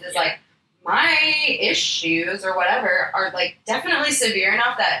circumstances, like my issues or whatever are like definitely severe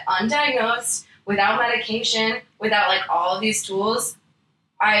enough that undiagnosed, without medication, without like all of these tools,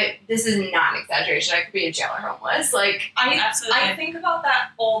 this is not an exaggeration. I could be in jail or homeless. Like, Absolutely. I think about that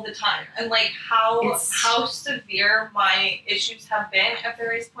all the time, and like how It's- severe my issues have been at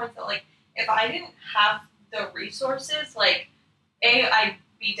various points. That like, if I didn't have the resources, like, I'd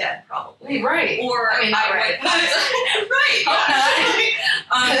be dead probably. right. Or I mean, not right. right. Hope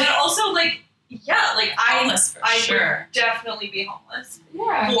But also like, yeah, like Homeless for I sure. would definitely be homeless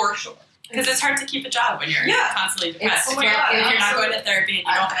Yeah. for sure. Because it's hard to keep a job when you're Yeah. constantly depressed. It's- If you're, oh my God, if you're not going absolutely. to therapy and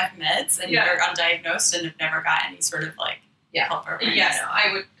you don't have meds and Yeah. you're undiagnosed and have never got any sort of like Yeah. help or Yeah, no,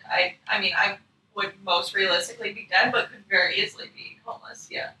 I would most realistically be dead, but could very easily be homeless.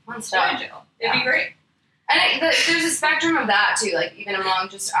 Yeah, Fun or stuff. in jail. It'd Yeah. be great. And there's a spectrum of that too, like even among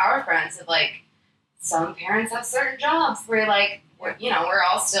just our friends of like, some parents have certain jobs where like, we're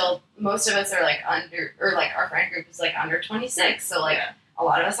all still, most of us are like under, or like our friend group is like under 26. So like Yeah. a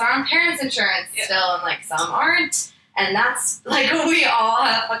lot of us are on parents insurance Yeah. still and like some aren't. And that's like, we all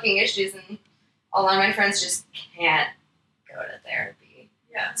have fucking issues and a lot of my friends just can't go to therapy.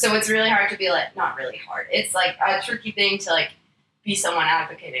 Yeah. So it's really hard to be like, not really hard. It's like a tricky thing to like be someone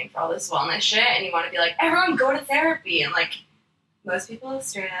advocating for all this wellness shit, and you want to be like, everyone go to therapy, and like most people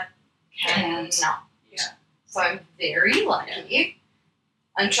straight up cannot. Yeah. So I'm very lucky.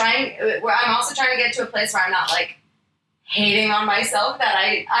 I'm also trying to get to a place where I'm not like hating on myself that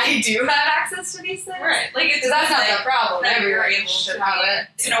I do have access to these things. Right. Like it's Because that's not the problem. that you're Everyone able should to have be- it.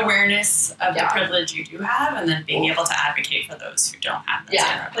 it's an awareness of Yeah. the privilege you do have and then being able to advocate for those who don't have this Yeah.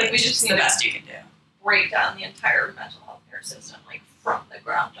 kind of Like, we privilege. just It's need the to- best you can do. break down the entire mental health care system, like from the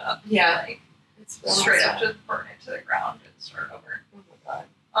ground up. Yeah. Like It's real straight up messed just burn it to the ground and start over. Oh my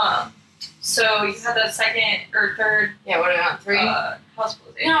God. So you had the second or third Yeah, what do we want? 3?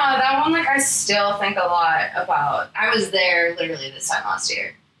 hospitalization. No, that one, like, I still think a lot about. I was there literally this time last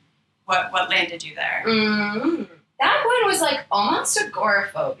year. What landed you there? That one was, like, almost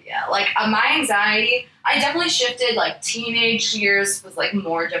agoraphobia. Like, my anxiety, I definitely shifted, like, teenage years was, like,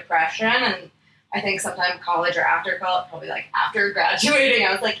 more depression, and I think sometime college or after college, probably, like, after graduating,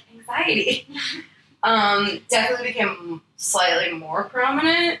 I was, like, anxiety. Definitely became slightly more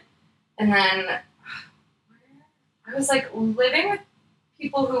prominent, and then I was, like, living with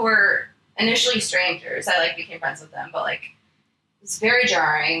people who were initially strangers. I like became friends with them, but like it was very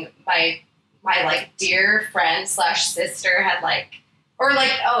jarring. My like dear friend / sister had like, or like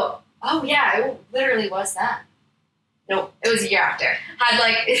oh yeah, it literally was that. Nope, it was a year after. Had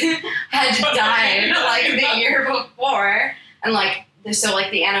died like the year before, and like so like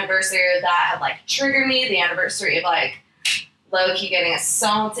the anniversary of that had like triggered me. The anniversary of like low key getting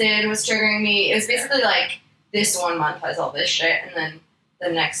assaulted was triggering me. It was basically like this 1 month has all this shit, and then the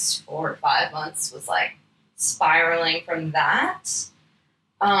next 4 or 5 months was like spiraling from that.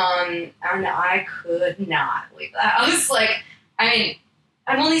 And I could not believe that. I was like, I mean,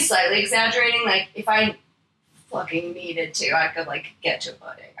 I'm only slightly exaggerating. Like, if I fucking needed to, I could like get to a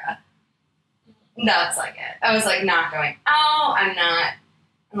bodega. That's like it. I was like not going, oh, I'm not.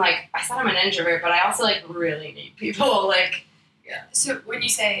 I'm like, I said I'm an introvert, but I also like really need people. Like, So when you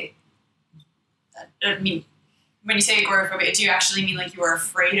say, when you say agoraphobia, do you actually mean like you were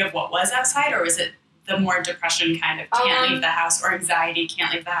afraid of what was outside, or was it the more depression kind of can't leave the house, or anxiety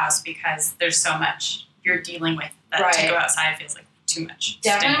can't leave the house because there's so much you're dealing with that to Right. go outside feels like too much?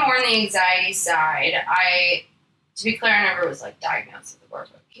 definitely stimuli? more on the anxiety side. To be clear, I never was like diagnosed with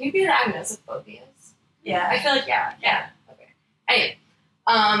agoraphobia. Can you be diagnosed with phobias? Yeah. I feel like yeah. Okay. Anyway,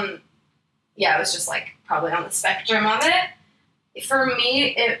 yeah, it was just like probably on the spectrum of it. For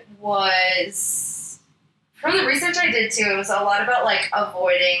me, it was from the research I did too. It was a lot about like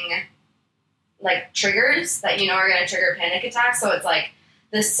avoiding like triggers that are going to trigger panic attacks. So it's like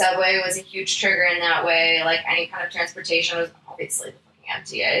the subway was a huge trigger in that way. Like any kind of transportation was obviously the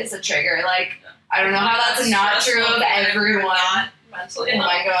fucking MTA is a trigger. Like I don't know how that's not true of everyone. Not mentally Oh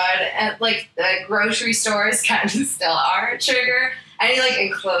my god! And like the grocery stores kind of still are a trigger. Any like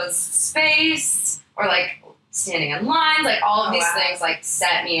enclosed space or like standing in lines, like all of Oh, these wow. things like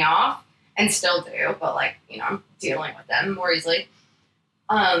set me off and still do. But like I'm dealing with them more easily.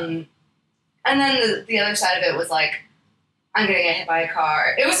 And then the other side of it was like I'm gonna get hit by a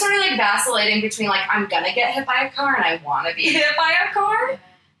car. It was sort of like vacillating between like I'm gonna get hit by a car and I want to be hit by a car.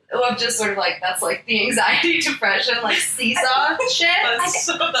 Of just sort of like that's like the anxiety, depression, like seesaw shit. That's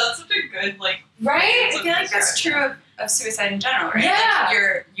such a good like. Right? I feel like that's true of suicide in general, right? Yeah.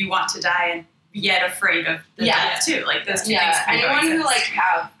 Like you want to die and yet afraid of the death too. Like those two things. Yeah. Can Anyone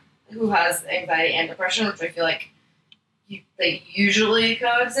coexist. who has anxiety and depression, which I feel like they usually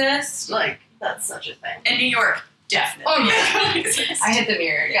coexist. Like that's such a thing. In New York, definitely. Oh yeah. coexist. I hit the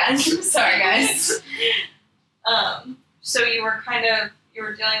mirror again. Sorry guys. So you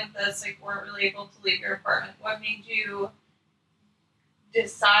were dealing with this, like weren't really able to leave your apartment. What made you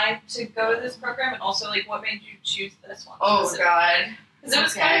decide to go to this program, and also like what made you choose this one? Oh god. Because it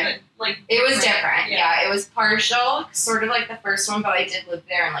was kind of like it was different. Yeah, it was partial, sort of like the first one, but I did live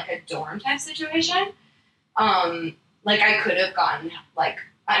there in like a dorm type situation. Like I could have gotten like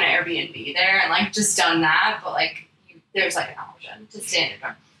an Airbnb there and like just done that, but like there's like an option to stay in a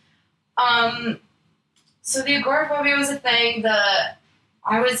dorm. So the agoraphobia was a thing.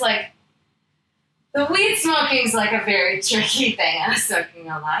 I was like, the weed smoking's like a very tricky thing. I was smoking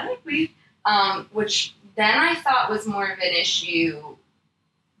a lot of weed, which then I thought was more of an issue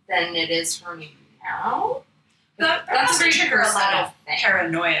than it is for me now. That That's also pretty trigger a lot personal of thing.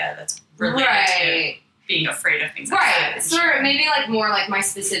 paranoia that's related to being afraid of things like Right. that. Sort of maybe like more like my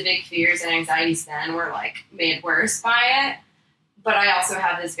specific fears and anxieties then were like made worse by it. But I also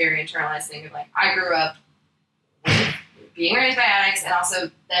have this very internalized thing of like I grew up being raised by addicts and also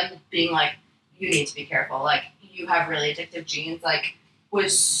them being like, you need to be careful. Like you have really addictive genes. Like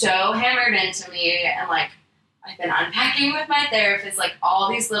was so hammered into me, and like I've been unpacking with my therapist like all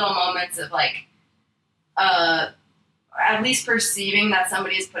these little moments of like at least perceiving that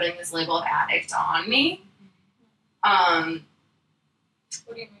somebody is putting this label of addict on me.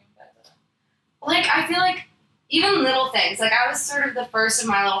 What do you mean by that? Like I feel like even little things, like I was sort of the first of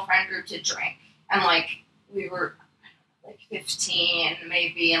my little friend group to drink, and like we were like 15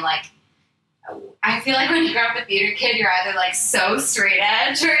 maybe, and like I feel like when you grow up a theater kid, you're either like so straight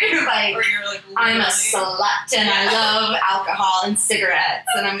edge or you're like I'm a slut and I love alcohol and cigarettes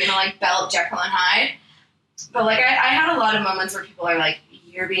and I'm gonna like belt Jekyll and Hyde. But like I had a lot of moments where people are like,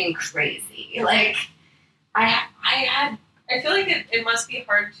 you're being crazy. Like I feel like it must be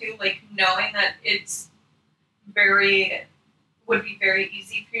hard too, like knowing that would be very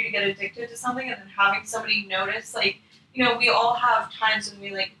easy for you to get addicted to something, and then having somebody notice, like, you know, we all have times when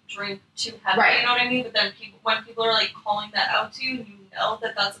we like drink too heavily, Right. you know what I mean? But then when people are like calling that out to you, and you know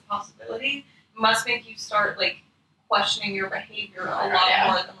that that's a possibility, it must make you start like questioning your behavior a lot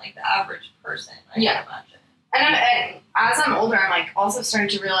more than like the average person, I would imagine. And as I'm older, I'm like also starting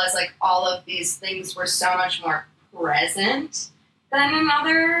to realize like all of these things were so much more present than in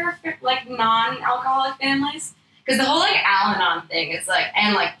other like non-alcoholic families. Because the whole like Al-Anon thing is like,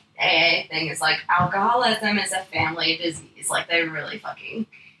 and like AA thing is like, alcoholism is a family disease. Like they really fucking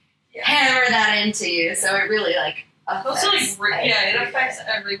hammer that into you. So it really like affects. Also, like, it affects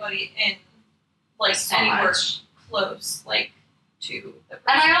everybody in like So anywhere much. close, like to the person.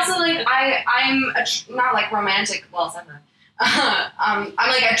 And I also like I'm not like romantic. Well, except for I'm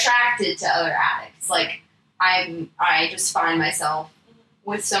like attracted to other addicts. Like I just find myself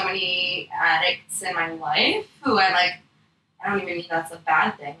with so many addicts in my life who I don't even mean that's a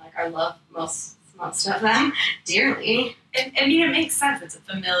bad thing. Like I love most of them dearly. I mean, it makes sense. It's a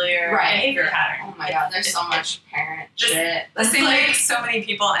familiar behavior pattern. Oh my god, there's so much parent shit. The thing, like, so many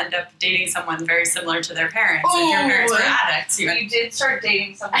people end up dating someone very similar to their parents. If your parents were addicts, You did start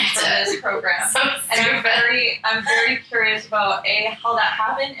dating someone from this program. So And I'm very curious about A, how that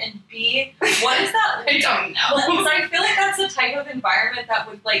happened, and B, what is that I don't know. Because I feel like that's the type of environment that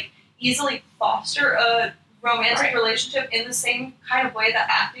would like easily foster a romantic relationship in the same kind of way that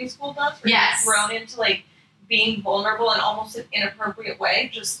acting school does, where you're thrown into like being vulnerable in almost an inappropriate way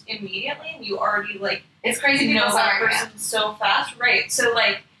just immediately, and you already like It's crazy know people that sorry, person so fast, right? So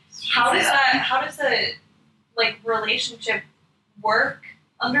like, how does the like relationship work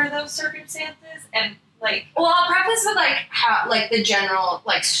under those circumstances? And like, well, I'll preface with like how like the general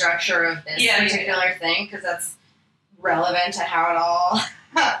like structure of this particular thing, because that's relevant to how it all.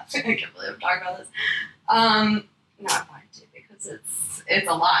 I can't believe I'm talking about this. Not going to, because it's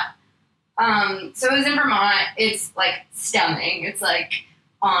a lot. So it was in Vermont. It's like stunning. It's like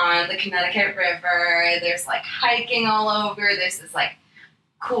on the Connecticut River. There's like hiking all over. There's this like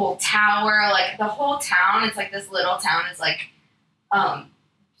cool tower. Like the whole town, it's like this little town is like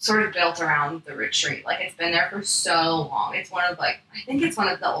sort of built around the retreat. Like it's been there for so long. It's one of I think it's one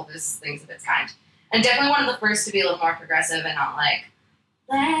of the oldest things of its kind. And definitely one of the first to be a little more progressive and not like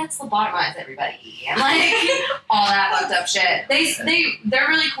let's lobotomize everybody and like all that fucked up shit. They're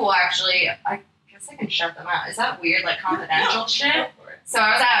really cool actually. I guess I can shout them out. Is that weird, like confidential shit? So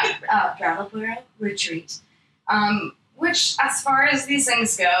I was at Brattleboro Retreat, which as far as these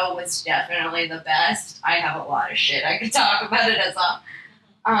things go was definitely the best. I have a lot of shit I could talk about it as well.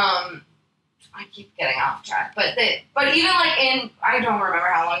 I keep getting off track, but even like in, I don't remember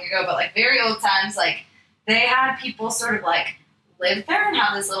how long ago, but like very old times, like they had people sort of like live there and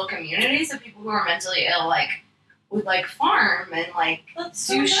have this little community. So people who are mentally ill, like would like farm and like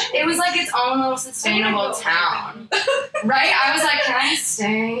do it was like its own little sustainable town, right? I was like, can I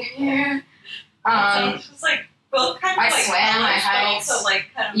stay here? It's like both kind of I like swam, I hiked. also like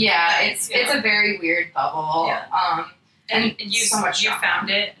kind of It's a very weird bubble. Yeah. And you so much you drama. found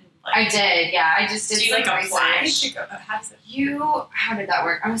it. Like, I did, yeah. I just did do you some like apply research. to go? How does it? How did that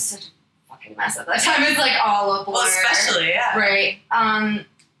work? I was such a fucking mess at that time. It's like all a blur. Well, especially Right.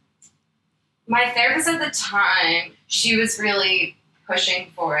 My therapist at the time, she was really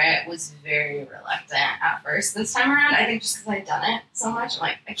pushing for it, was very reluctant at first this time around. I think just because I'd done it so much, I'm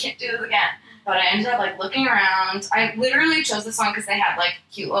like, I can't do this again. But I ended up like looking around. I literally chose this one because they had like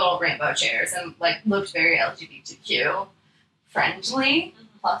cute little rainbow chairs and like looked very LGBTQ friendly,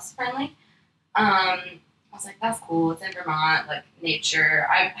 plus friendly. I was like, that's cool. It's in Vermont, like nature.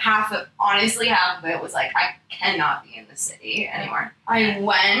 Half of it was like, I cannot be in the city anymore. I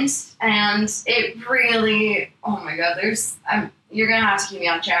went and it really, oh my God, you're going to have to keep me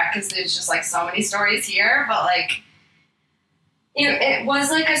on track because there's just like so many stories here, but like, it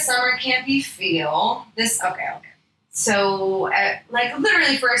was like a summer campy feel. Okay. So like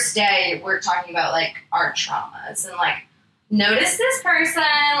literally first day, we're talking about like our traumas and like, notice this person,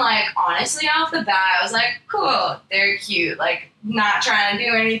 like, honestly, off the bat, I was like, cool, they're cute, like, not trying to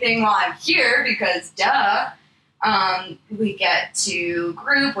do anything while I'm here, because, duh, we get to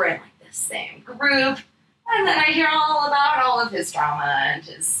group, we're in, like, the same group, and then I hear all about all of his trauma, and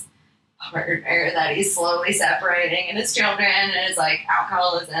his partner that he's slowly separating, and his children, and his, like,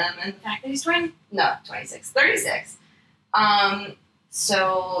 alcoholism, and the fact that he's 36.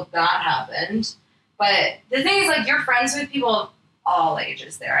 So that happened. But the thing is, like, you're friends with people of all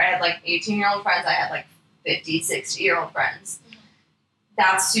ages there. I had, like, 18-year-old friends. I had, like, 50, 60-year-old friends.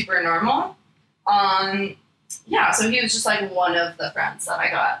 That's super normal. So he was just, like, one of the friends that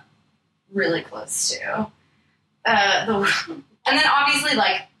I got really close to. And then, obviously,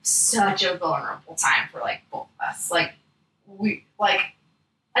 like, such a vulnerable time for, like, both of us. Like,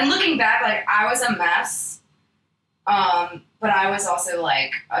 and looking back, like, I was a mess. But I was also,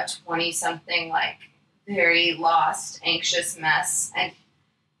 like, a 20-something, like, very lost, anxious mess, and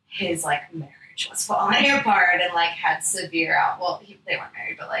his like marriage was falling apart and like had severe they weren't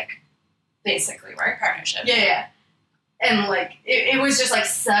married, but like basically were partnership. Yeah. And like it was just like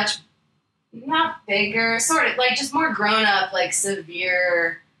such not bigger, sort of like just more grown up, like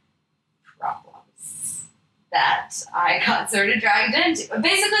severe problems that I got sort of dragged into. But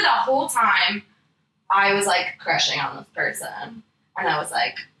basically the whole time I was like crushing on this person, and I was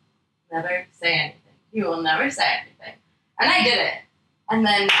like, never say anything. You will never say anything. And I did it. And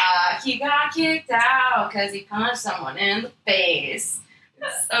then he got kicked out because he punched someone in the face. It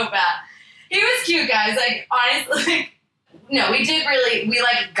was so bad. He was cute, guys. Like, honestly, like, no, we,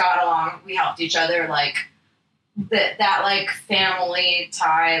 like, got along. We helped each other. Like, that like, family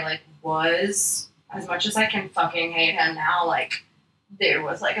tie, like, was, as much as I can fucking hate him now, like, there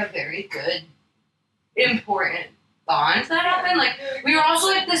was, like, a very good, important bond that happened. Like, we were also,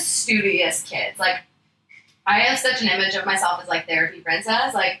 like, the studious kids. Like, I have such an image of myself as, like, therapy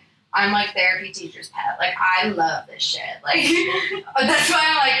princess. Like, I'm, like, therapy teacher's pet. Like, I love this shit. Like, that's why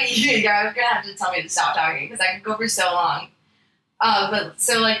I'm, like, you're going to have to tell me to stop talking because I could go for so long. But,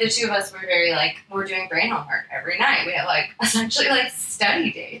 so, like, the two of us were very, like, we're doing brain homework every night. We had, like, essentially, like,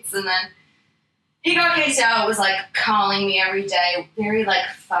 study dates. And then he got kicked out, was, like, calling me every day. Very, like,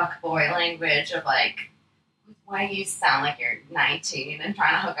 fuckboy language of, like, why you sound like you're 19 and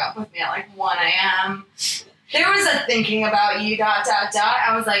trying to hook up with me at, like, 1 a.m. There was a thinking about you, ...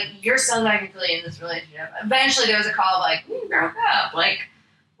 I was like, you're still technically in this relationship. Eventually there was a call of like, we broke up. Like,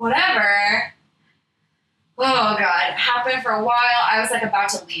 whatever. Oh, God. It happened for a while. I was, like, about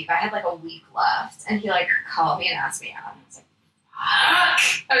to leave. I had, like, a week left. And he, like, called me and asked me out. And I was like, fuck.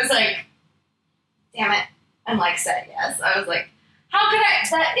 I was like, damn it. And, like, said yes. I was like, how could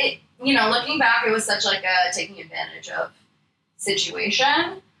I... looking back, it was such, like, a taking advantage of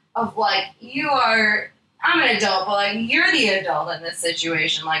situation. Of, like, I'm an adult, but, like, you're the adult in this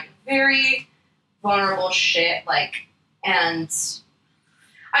situation. Like, very vulnerable shit. Like, and...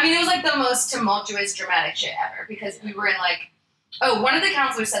 I mean, it was, like, the most tumultuous, dramatic shit ever. Because we were in, like... Oh, one of the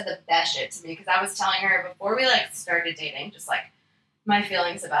counselors said the best shit to me because I was telling her before we like started dating, just like my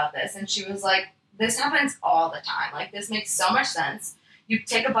feelings about this, and she was like, "This happens all the time. Like this makes so much sense. You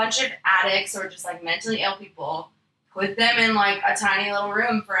take a bunch of addicts or just like mentally ill people, put them in like a tiny little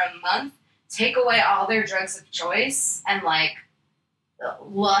room for a month, take away all their drugs of choice, and like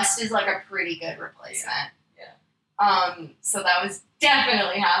lust is like a pretty good replacement." So that was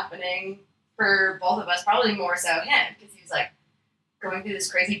definitely happening for both of us, probably more so him, because he was like going through this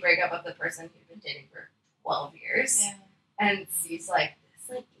crazy breakup of the person he'd been dating for 12 years. Yeah. And he's like,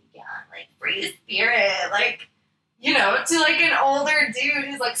 this like young, like free spirit, like, you know, to like an older dude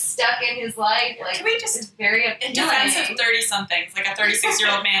who's like stuck in his life. Like, Can we just, it's very in appealing. defense of 30-somethings, like a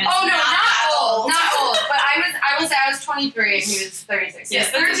 36-year-old man is Oh no, not that old. not old. But I will say I was 23 and he was 36. Yes,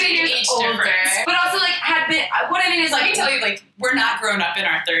 He's that's a 13 big years age older. difference. But also like had been. What I mean is Let like, me tell you, like, we're not grown up in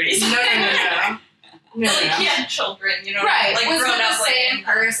our 30s. No. Like he had children, you know, Right, like was grown with up the like same in-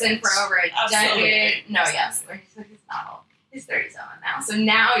 person for over a Absolutely. decade. No, yes, he's not old. He's 37 now, so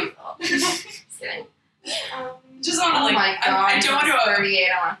now he's old. Just kidding. Just want to, Oh like, my god, I don't want to. 38.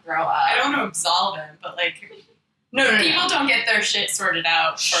 I want to throw up. I don't want to absolve him, but like, No. people don't get their shit sorted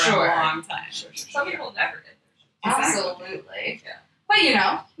out for Sure. a long time. Some people never get Absolutely. Yeah. But you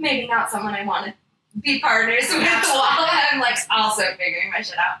know, maybe not someone I want to be partners with while I'm like also figuring my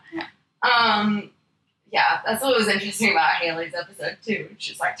shit out. Yeah, that's what was interesting about Haley's episode too.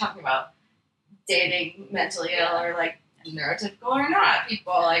 She's like talking about dating mentally ill or like neurotypical or not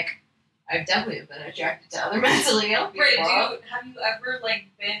people. Like I've definitely been attracted to other mentally ill people. Right, have you ever like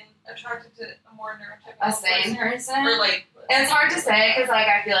been attracted to a more neurotypical A sane person? Or like It's hard to say because like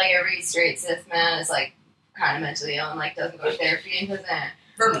I feel like every straight cis man is like kind of mentally ill and like doesn't go to therapy and doesn't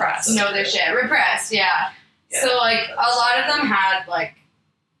Repressed. know their shit. Repressed, yeah. So like a lot of them had like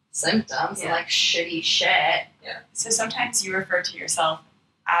symptoms of like shitty shit. So sometimes you refer to yourself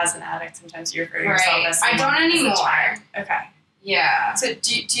as an addict. Sometimes you refer to yourself Right. as I someone don't as a anymore. child. Okay. Yeah. So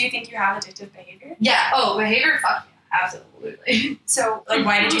do you think you have addictive behavior? Yeah. Oh, behavior. Fuck yeah. Absolutely. So like,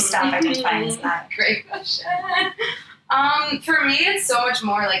 why did you stop identifying as an addict? Great question. For me, it's so much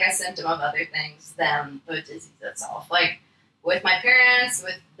more like a symptom of other things than the disease itself. Like with my parents,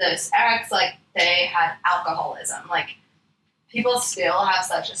 with this ex, like they had alcoholism. Like people still have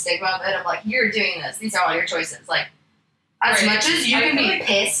such a stigma of it of like, you're doing this. These are all your choices. Like as Right. much as you I can feel be like-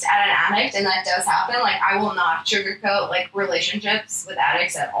 pissed at an addict, and that does happen, like I will not sugarcoat like relationships with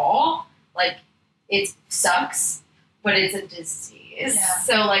addicts at all. Like it sucks, but it's a disease. Yeah.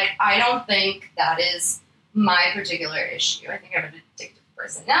 So like I don't think that is my particular issue. I think I have an addictive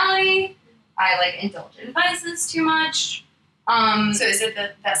personality. I like indulge in vices too much. So is it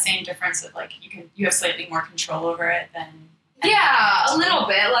that same difference of like you have slightly more control over it than? Yeah, a little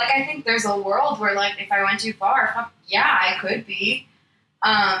bit. Like I think there's a world where like if I went too far, fuck, yeah, I could be.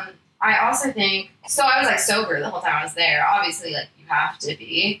 I also think so. I was like sober the whole time I was there. Obviously, like you have to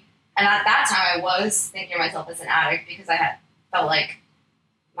be. And at that time, I was thinking of myself as an addict because I had felt like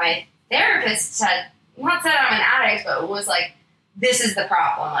my therapist had not said I'm an addict, but was like, this is the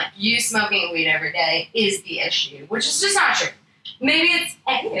problem. Like you smoking weed every day is the issue, which is just not true. Maybe it's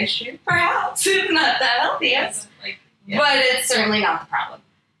any issue, perhaps. It's not the healthiest. like But it's certainly not the problem.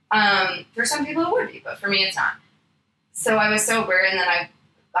 For some people it would be, but for me it's not. So I was sober, and then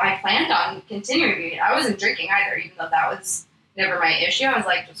I planned on continuing to be. I wasn't drinking either, even though that was never my issue. I was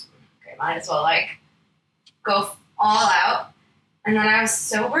like, just okay, might as well like go all out. And then I was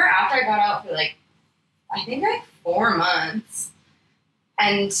sober after I got out for like I think like 4 months.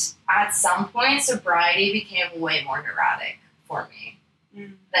 And at some point, sobriety became way more neurotic for me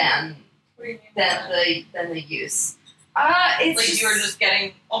than what do you mean by that? than the use. It's Like just, you were just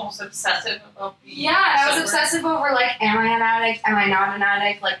getting almost obsessive about being yeah, I was sober. obsessive over like, am I an addict? Am I not an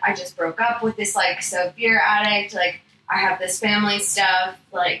addict? Like, I just broke up with this like severe addict. Like, I have this family stuff.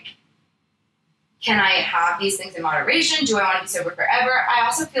 Like, can I have these things in moderation? Do I want to be sober forever? I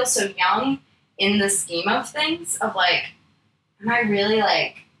also feel so young in the scheme of things. Of like, am I really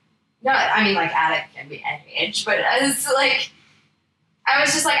like? No, I mean like addict can be any age, but it's like, I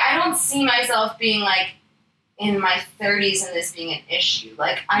was just like, I don't see myself being like in my 30s and this being an issue.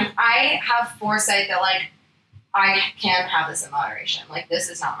 Like, I have foresight that, like, I can have this in moderation. Like, this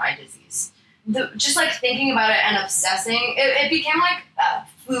is not my disease. Just, like, thinking about it and obsessing, it became, like,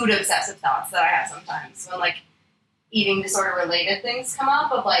 food obsessive thoughts that I have sometimes when, like, eating disorder-related things come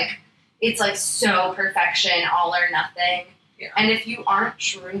up of, like, it's, like, so perfection, all or nothing. Yeah. And if you aren't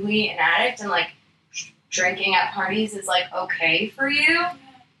truly an addict and, like, drinking at parties is, like, okay for you,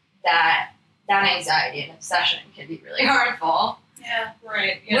 that anxiety and obsession can be really harmful. Yeah.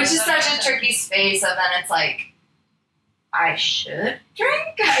 Right. Yeah, Which is that such makes a sense. tricky space of then it's like, I should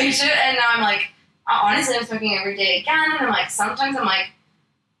drink. And now I'm like, honestly, I'm smoking every day again. And I'm like, sometimes I'm like,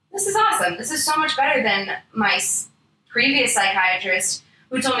 this is awesome. This is so much better than my previous psychiatrist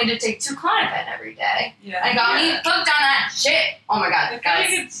who told me to take 2 Klonopin every day. Yeah. And got me hooked on that shit. Oh my God, I feel guys.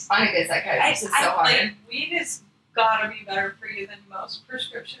 like it's Find a good psychiatrist. It's so hard. like weed has gotta be better for you than most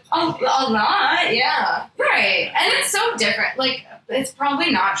prescription A medication. lot, yeah. Right. And it's so different. Like, it's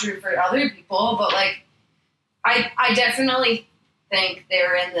probably not true for other people, but, like, I definitely think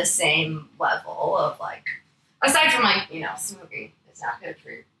they're in the same level of, like, aside from, like, smoking is not good for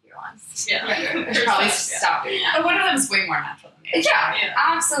your lungs. Yeah. I should probably stop doing that. But one of them is way more natural than the other. Yeah,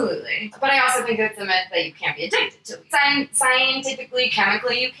 absolutely. But I also think it's a myth that you can't be addicted to it. Scientifically,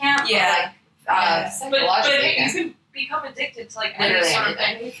 chemically, you can't. Yeah. But, like, Yeah. psychologically, But you you can. can become addicted to like any Literally sort of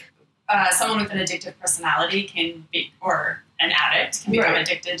anything. thing. Someone with an addictive personality can be, or an addict can become Right.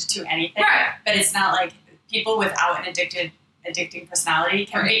 addicted to anything. Right. But it's not like people without an addicting personality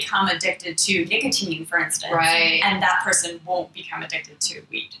can Right. become addicted to nicotine, for instance. Right. And that person won't become addicted to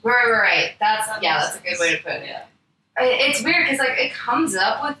weed. Right. That's a good way to put it. Yeah. It's weird because like it comes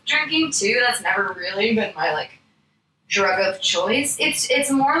up with drinking too. That's never really been my like drug of choice. It's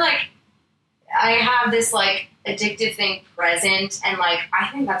more like I have this like addictive thing present, and like I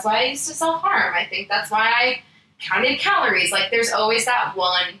think that's why I used to self-harm. I think that's why I counted calories. Like there's always that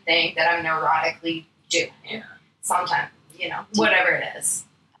one thing that I'm neurotically doing. Yeah. Sometimes, whatever it is.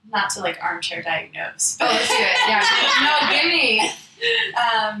 Not to like armchair diagnose. Oh, let's do it. Yeah. No, give me.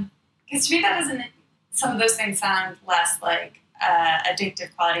 Because to me that doesn't, some of those things sound less like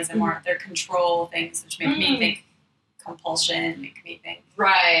addictive qualities and more they're control things, which make me think compulsion, make me think.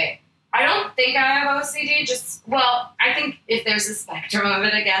 Right. I don't think I have OCD. I think if there's a spectrum of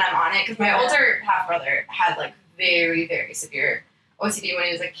it, again, I'm on it. Because my older half brother had like very, very severe OCD when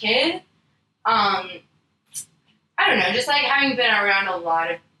he was a kid. I don't know, just like having been around a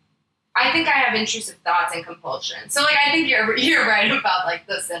lot of, I think I have intrusive thoughts and compulsion. So like I think you're right about like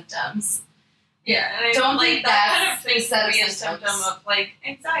the symptoms. Yeah, and I Don't like think that that's kind of thing the set could of be a symptoms. symptom of like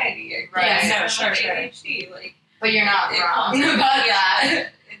anxiety or Right. Yeah, no, symptom of sure. ADHD. Like But you're not it wrong comes- about yeah, that.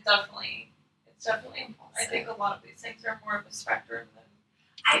 It's definitely. I think a lot of these things are more of a spectrum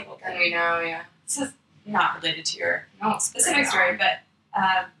than people Then think. we know, yeah. This is not related to your No, specific story, but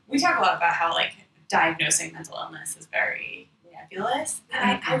we talk a lot about how like diagnosing mental illness is very nebulous.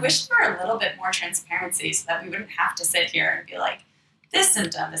 And I wish there were a little bit more transparency so that we wouldn't have to sit here and be like, this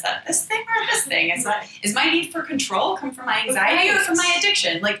symptom, is that this thing or this thing? Is my need for control come from my anxiety or from my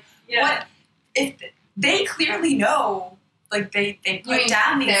addiction? Like, Yeah. what if they clearly know, like they You put mean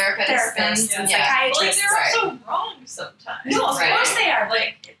down these therapists therapists and- and yeah. Well, like psychiatrists. they're also wrong sometimes. No, of Right. course they are.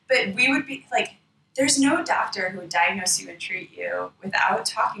 But we would be like, there's no doctor who would diagnose you and treat you without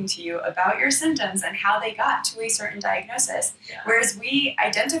talking to you about your symptoms and how they got to a certain diagnosis. Yeah. Whereas we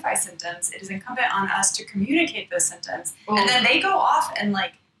identify symptoms, it is incumbent on us to communicate those symptoms. Ooh. And then they go off and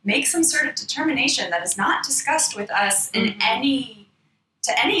like make some sort of determination that is not discussed with us in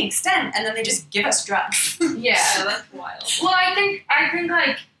to any extent, and then they just give us drugs. Yeah, Yeah. that's wild. Well, I think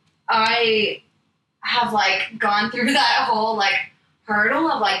like I have like gone through that whole like hurdle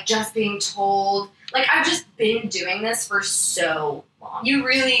of like just being told, like I've just been doing this for so long. You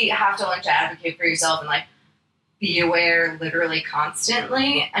really have to learn to advocate for yourself and like be aware literally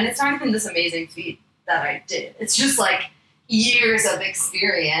constantly. And it's not even this amazing feat that I did. It's just like years of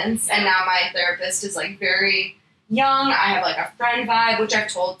experience. And now my therapist is like very young. I have like a friend vibe, which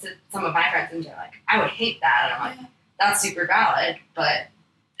I've told to some of my friends, and they're like, I would hate that. And I'm like, that's super valid. But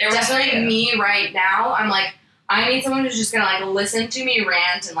It was definitely for you. me right now, I'm like, I need someone who's just gonna like listen to me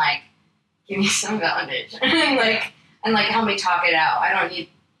rant and like give me some validation and like help me talk it out. I don't need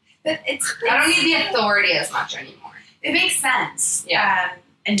the authority as much anymore. It makes sense. Yeah.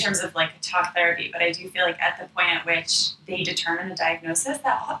 In terms of like talk therapy, but I do feel like at the point at which they determine a diagnosis,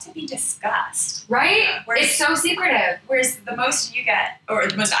 that ought to be discussed. Right? Whereas- It's so secretive. Whereas the most you get, or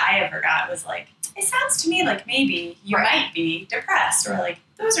the most I ever got, was like, it sounds to me like maybe you Right. might be depressed, or like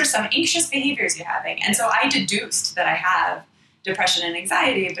those are some anxious behaviors you're having. And so I deduced that I have depression and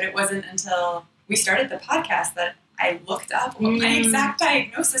anxiety, but it wasn't until we started the podcast that I looked up what my exact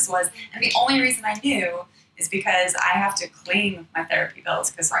diagnosis was. And the only reason I knew is because I have to claim my therapy bills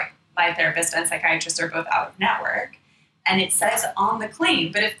because my therapist and psychiatrist are both out of network. And it says on the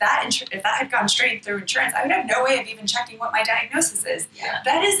claim, but if that had gone straight through insurance, I would have no way of even checking what my diagnosis is. Yeah.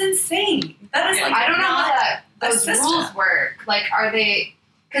 That is insane. That is like I don't know how not a those system. rules work. Like, are they?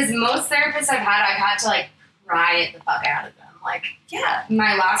 Because most therapists I've had to like pry it the fuck out of them. Like, Yeah.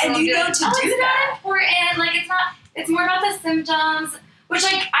 my last And one you was know like, to oh, do it's that. not important. Like, it's not. It's more about the symptoms. Which,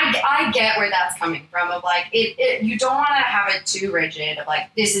 like, I get where that's coming from, of, like, you don't want to have it too rigid, of,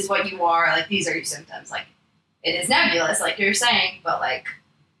 like, this is what you are, like, these are your symptoms. Like, it is nebulous, like you're saying, but, like,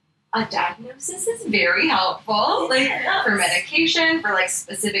 a diagnosis is very helpful, like, for medication, for, like,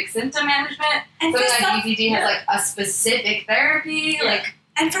 specific symptom management. And for Something like BPD has, like, a specific therapy, like...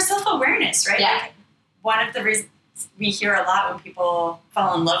 And for self-awareness, right? Yeah. Like, one of the reasons we hear a lot when people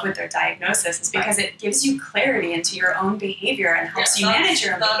fall in love with their diagnosis is because it gives you clarity into your own behavior and helps you manage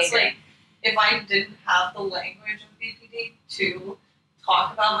your own behavior. Like, if I didn't have the language of BPD to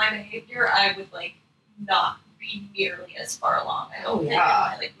talk about my behavior, I would, like, not be nearly as far along. I don't think in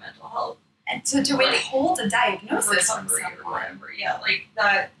my, like, mental health. And so to withhold a diagnosis from recovery or someone. whatever. Yeah, like,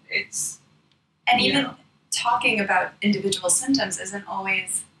 that, it's... And even talking about individual symptoms isn't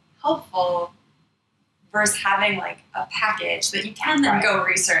always helpful versus having, like, a package that you can then go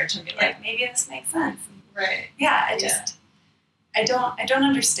research and be like, maybe this makes sense. Right. Yeah, I don't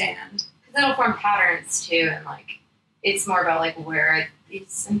understand. Because it'll form patterns, too, and, like, it's more about, like, where are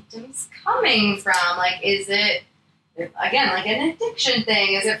these symptoms coming from? Like, is it, again, like, an addiction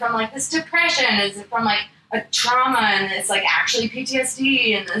thing? Is it from, like, this depression? Is it from, like, a trauma and it's, like, actually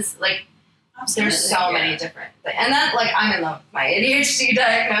PTSD and this, like, there's so many different things. And that, like, I'm in love with my ADHD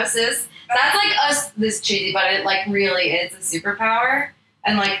diagnosis. That's, like, this cheesy, but it, like, really is a superpower.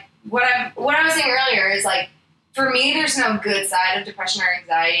 And, like, what I was saying earlier is, like, for me, there's no good side of depression or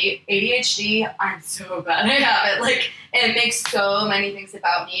anxiety. ADHD, I'm so glad I have it. Like, it makes so many things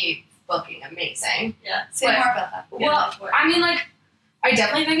about me fucking amazing. Yeah. Say more about that. Well, I mean, like, I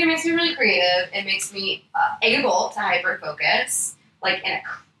definitely think it makes me really creative. It makes me able to hyper-focus, like, in a...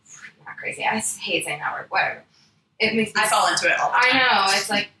 Not crazy. I hate saying that word. Whatever. It makes me... I fall into it all the time. I know.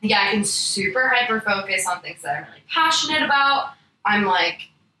 It's like, yeah, I can super hyper-focus on things that I'm really passionate about. I'm like...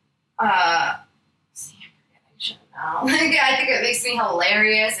 See, I'm forgetting shit now. Like, I think it makes me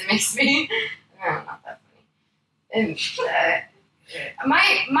hilarious. It makes me... not that funny. And,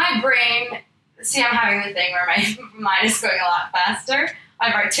 my brain... See, I'm having the thing where my mind is going a lot faster.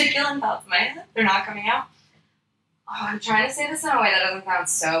 I have articulate thoughts in my head. They're not coming out. Oh, I'm trying to say this in a way that doesn't sound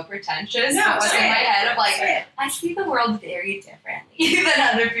so pretentious. No, but what's in my say it. head of, like, Say it. I see the world very differently than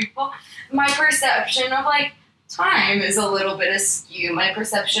other people. My perception of, like, time is a little bit askew. My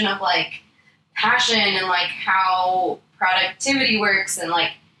perception of, like, passion and, like, how productivity works, and,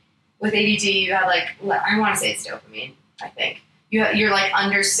 like, with ADD you have, like, I want to say it's dopamine, I think. You're, like,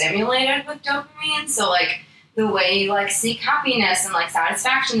 understimulated with dopamine, so, like, the way you, like, seek happiness and, like,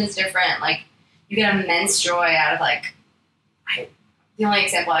 satisfaction is different. Like, you get immense joy out of, like, the only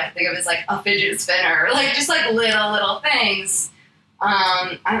example I can think of is, like, a fidget spinner, or, like, just, like, little things.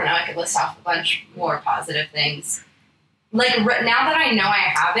 I don't know, I could list off a bunch more positive things. Like, now that I know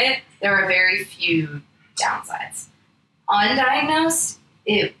I have it, there are very few downsides. Undiagnosed,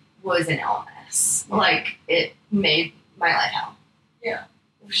 it was an illness. Like, it made my life hell. Yeah.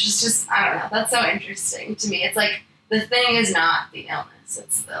 Which is just, I don't know, that's so interesting to me. It's like, the thing is not the illness,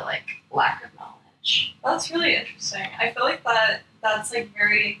 it's the, like, lack of knowledge. That's really interesting. I feel like that's, like,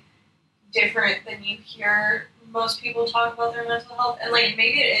 very different than you hear most people talk about their mental health. And, like,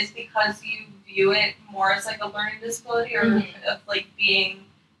 maybe it is because you view it more as, like, a learning disability or of, like, being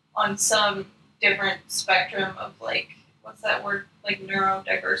on some different spectrum of, like, what's that word? Like,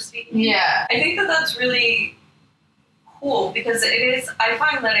 neurodiversity. Yeah. I think that's really cool because I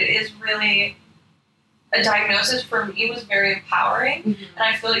find that it is really, a diagnosis for me was very empowering. Mm-hmm. And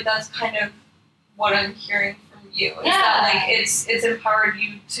I feel like that's kind of what I'm hearing from you. Is that, like, it's empowered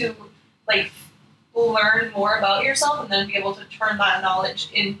you to, like, learn more about yourself and then be able to turn that knowledge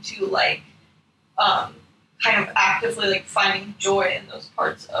into, like, kind of actively, like, finding joy in those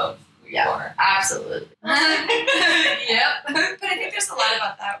parts of who you are. Absolutely. Yep. But I think there's a lot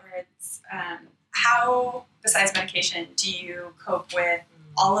about that where it's how, besides medication, do you cope with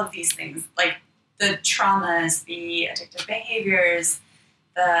all of these things? Like the traumas, the addictive behaviors,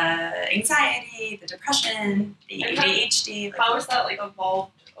 the anxiety, the depression, the And ADHD. Like, How has that, like,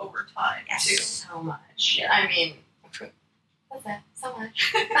 evolved over time, too? So much. Yeah. I mean, what's that? So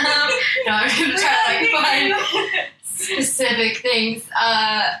much. No, I'm gonna try to, like, find specific things.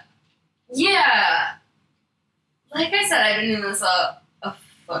 Yeah. Like I said, I've been doing this a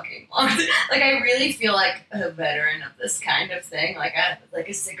fucking long time. Like, I really feel like a veteran of this kind of thing. Like, I have, like,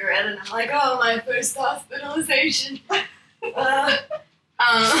 a cigarette and I'm like, oh, my first hospitalization. I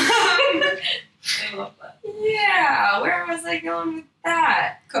love that. Yeah, where was I going with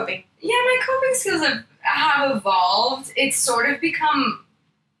that? coping. Yeah, my coping skills have evolved. It's sort of become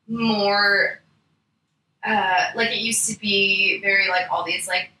more, like, it used to be very, like, all these,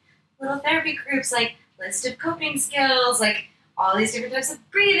 like, little therapy groups, like, list of coping skills, like, all these different types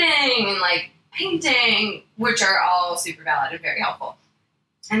of breathing and like painting, which are all super valid and very helpful.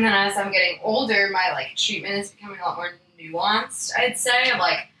 And then as I'm getting older, my like treatment is becoming a lot more nuanced, I'd say. Of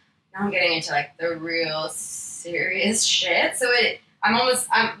like, now I'm getting into like the real serious shit. So I'm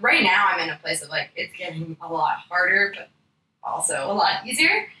right now I'm in a place of like, it's getting a lot harder, but also a lot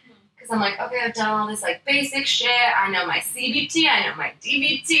easier. Because I'm like, okay, I've done all this like basic shit. I know my CBT, I know my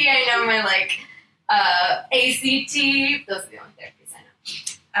DBT, I know my like ACT. Those are the only therapies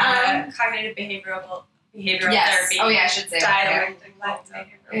I know. Cognitive behavioral yes. therapy. Oh yeah, I should say that.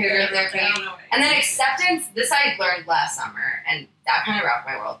 Behavioral therapy. And then acceptance, this I learned last summer, and that kind of rocked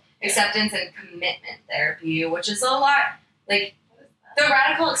my world. Acceptance and commitment therapy, which is a lot, like, the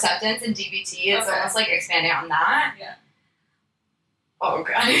radical acceptance in DBT, it's almost like expanding on that. Yeah. Oh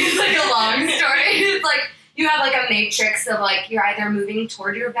god, it's like a long story. It's like, you have like a matrix of like, you're either moving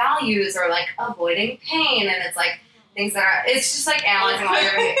toward your values or like avoiding pain, and it's like, things that are, it's just like analyzing all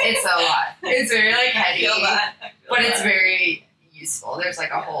your, it's a lot. It's very like heady, but it's very useful. There's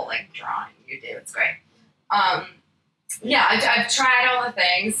like a whole like drawing you do. It's great. Yeah, I've tried all the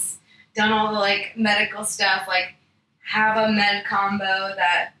things, done all the like medical stuff, like have a med combo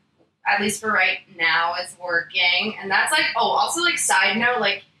that at least for right now is working. And that's like, oh, also like side note,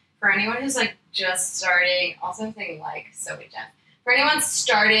 like for anyone who's like just starting, also I'm thinking like so we done. For anyone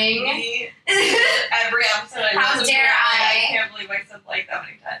starting, Every episode, How dare I? can't believe I said like that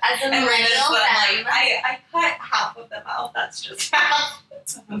many times. as a And Miranda's millennial been femme, like, I cut half of them out. That's just half.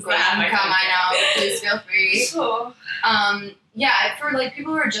 come, I know, please feel free. Oh. Yeah, for like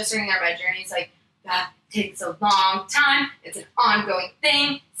people who are just starting their med journeys, like that takes a long time. It's an ongoing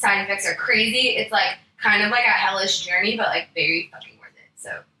thing. Side effects are crazy. It's like kind of like a hellish journey, but like very fucking worth it.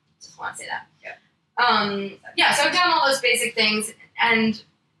 So just want to say that. Yeah, so I've done all those basic things, and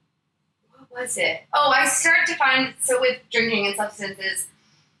what was it? Oh, I started to find, so with drinking and substances,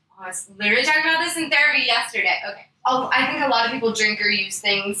 I was literally talking about this in therapy yesterday. Okay. I think a lot of people drink or use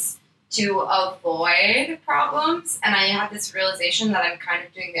things to avoid problems, and I had this realization that I'm kind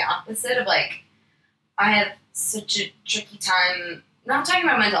of doing the opposite of like, I have such a tricky time, not talking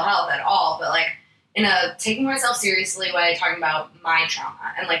about mental health at all, but like in a taking myself seriously way, talking about my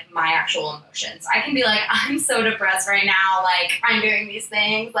trauma and like my actual emotions. I can be like, I'm so depressed right now, like I'm doing these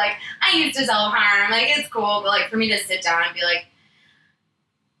things, like I used to self-harm, like it's cool, but like for me to sit down and be like,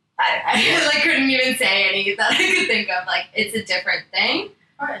 I like couldn't even say any that I could think of, like it's a different thing.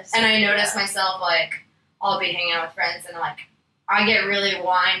 And I notice myself like, I'll be hanging out with friends and like, I get really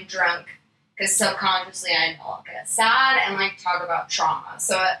wine drunk because subconsciously I know I'll get sad and like talk about trauma.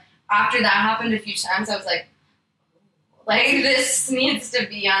 So after that happened a few times, I was like this needs to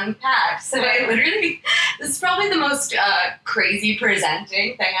be unpacked. So I literally, this is probably the most crazy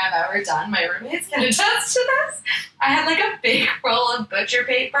presenting thing I've ever done. My roommates can attest to this. I had like a big roll of butcher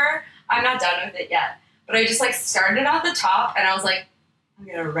paper. I'm not done with it yet, but I just like started at the top and I was like, I'm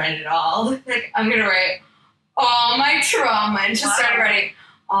gonna write it all. Like I'm gonna write all my trauma and just started writing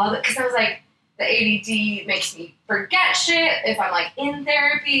all the, because I was like, the ADD makes me forget shit if I'm like in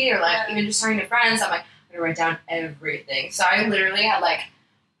therapy or like even just talking to friends. I'm like, I'm gonna write down everything. So I literally had like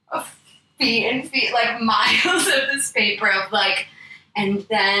feet and feet, like miles of this paper of like, and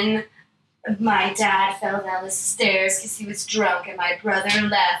then my dad fell down the stairs because he was drunk and my brother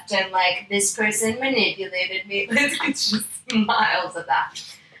left and like this person manipulated me. It's just miles of that.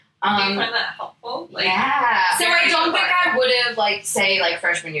 Do you find that helpful? Like, yeah. So I don't think I would have like say like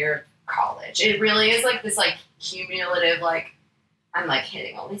freshman year of college. It really is like this like cumulative like I'm like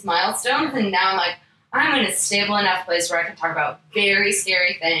hitting all these milestones and now I'm like I'm in a stable enough place where I can talk about very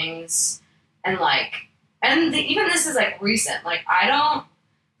scary things and like and even this is like recent. Like I don't,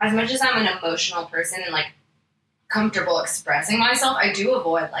 as much as I'm an emotional person and like comfortable expressing myself, I do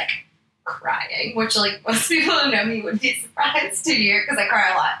avoid like crying, which like most people who know me would be surprised to hear because I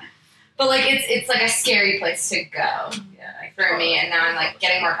cry a lot. But like it's like a scary place to go for me, and now I'm like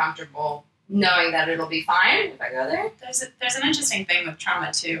getting more comfortable knowing that it'll be fine if I go there. There's an interesting thing with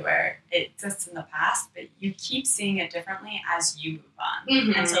trauma too, where it exists in the past, but you keep seeing it differently as you move on,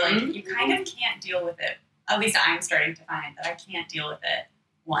 Mm-hmm. and so like you kind of can't deal with it. At least I'm starting to find that I can't deal with it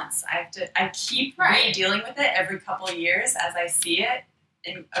once. I keep dealing with it every couple of years as I see it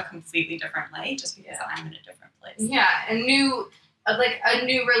in a completely different light, just because I'm in a different place. Yeah, a new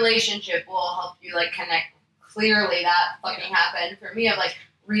relationship will help you like connect clearly that fucking happened for me of like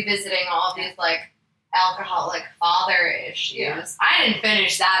revisiting all of these like alcoholic father issues. Yeah. I didn't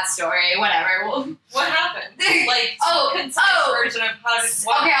finish that story. Whatever. Well, What happened? Like, concise version of how did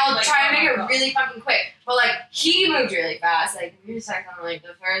what, okay, I'll like, try and how make did it go? really fucking quick. But like, he moved really fast. Like, we were stuck on like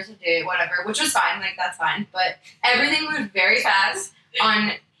the first date, whatever, which was fine. Like, that's fine. But everything moved very fast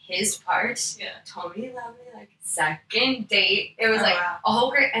on his part. Yeah. Totally lovely. Like, second date. It was Oh, like wow. a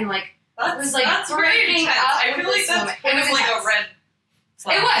whole great and like That's, it was like that's very breaking intense. up I feel with like this that's woman. kind It of was like intense. a red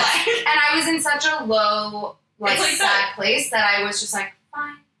flag. It was, and I was in such a low, like, It's like sad that. place that I was just like,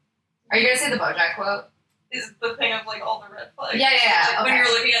 fine. Are you gonna say the BoJack quote? Is the thing of like all the red flags. Yeah, Like, when okay.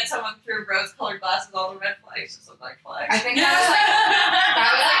 you're looking at someone through rose-colored glasses, all the red flags just look like flags. I think that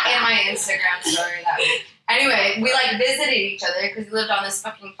was like in my Instagram story that week. Anyway, we like visited each other because we lived on this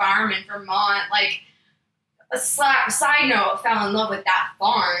fucking farm in Vermont. Like, a side note, fell in love with that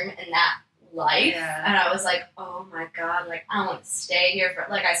farm and that life. Yeah. And I was like, oh my god, like, I want to stay here for,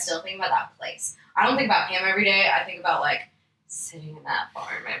 like, I still think about that place. I don't think about him every day. I think about, like, sitting in that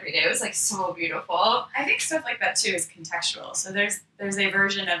farm every day. It was, like, so beautiful. I think stuff like that too is contextual. So there's a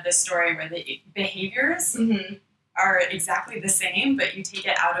version of this story where the behaviors Mm-hmm. are exactly the same, but you take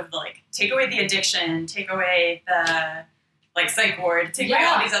it out of the, like, take away the addiction, take away the, like, psych ward, take away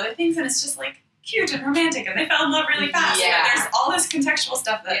all Yeah. these other things, and it's just like cute and romantic, and they fell in love really fast. Yeah. But there's all this contextual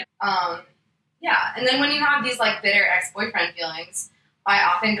stuff that Yeah, and then when you have these, like, bitter ex-boyfriend feelings, I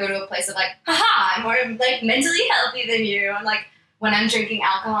often go to a place of, like, haha, I'm more, like, mentally healthy than you. And, like, when I'm drinking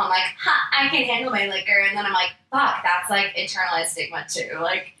alcohol, I'm like, ha, I can handle my liquor. And then I'm like, fuck, that's, like, internalized stigma, too.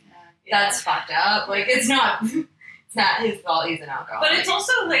 Like, that's fucked up. Like, it's not his fault he's an alcoholic. But it's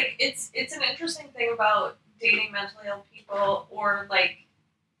also like it's an interesting thing about dating mentally ill people or like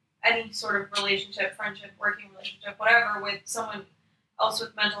any sort of relationship, friendship, working relationship, whatever, with someone else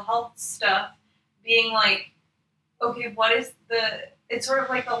with mental health stuff, being like, okay, what is it's sort of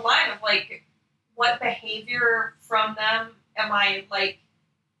like the line of like, what behavior from them am I like,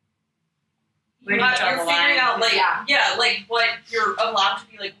 Where do you draw you're the figuring line? out like, Yeah. like what you're allowed to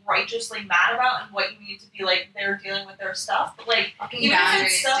be like righteously mad about and what you need to be like, they're dealing with their stuff, but like, fucking even if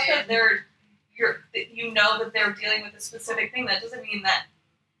boundaries, it's stuff dude. that you know that they're dealing with a specific thing, that doesn't mean that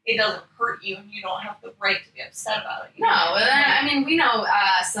it doesn't hurt you and you don't have the right to be upset about it. You No, know? I mean, we know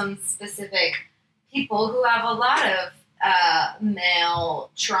some specific people who have a lot of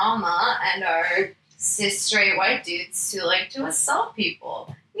male trauma and are cis straight white dudes who like to assault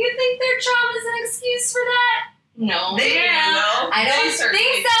people. You think their trauma is an excuse for that? No. They do, though. I They don't certainly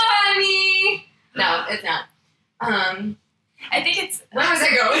think so, honey. No, it's not. I think it's Where was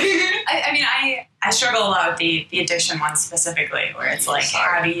I going? I mean, I struggle a lot with the addiction one specifically, where it's like,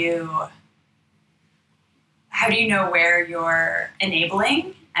 how do you know where you're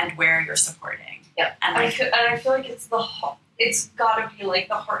enabling and where you're supporting? Yep. And I like, feel like it's got to be like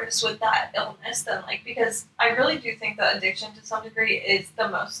the hardest with that illness then, like, because I really do think that addiction to some degree is the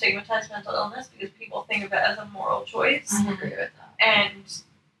most stigmatized mental illness because people think of it as a moral choice. I agree with that. And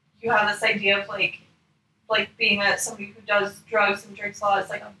you have this idea of like being somebody who does drugs and drinks a lot is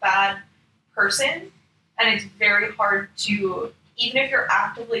like a bad person, and it's very hard to, even if you're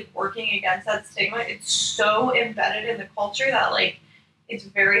actively working against that stigma, it's so embedded in the culture that like it's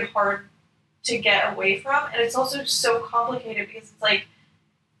very hard to get away from, and it's also so complicated because it's like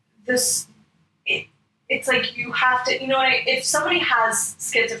it's like you have to, you know what if somebody has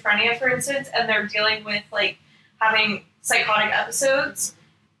schizophrenia, for instance, and they're dealing with like having psychotic episodes,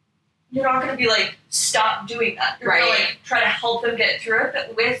 you're not going to be like, stop doing that. You're going to like try to help them get through it.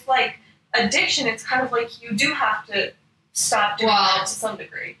 But with like addiction, it's kind of like you do have to stop doing that to some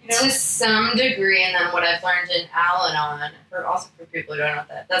degree. You know? To some degree, and then what I've learned in Al-Anon, for people who don't know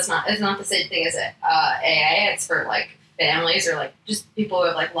that, it's not the same thing as AA. It's for like families or like just people who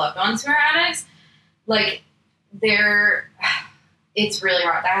have like loved ones who are addicts. Like it's really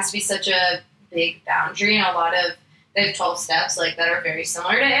hard. There has to be such a big boundary, and they have 12 steps like that are very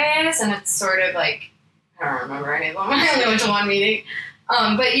similar to AA's, and it's sort of like, I don't remember any of them. I only went to one meeting.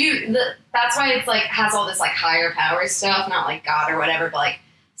 But that's why it's like has all this like higher power stuff, not like God or whatever, but like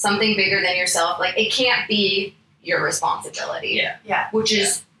something bigger than yourself. Like it can't be your responsibility. Yeah. Which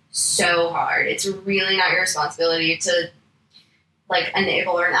is so hard. It's really not your responsibility to like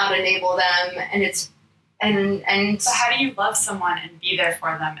enable or not enable them, and it's and. So how do you love someone and be there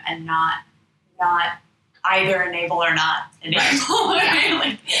for them and not either enable or not enable? Yeah.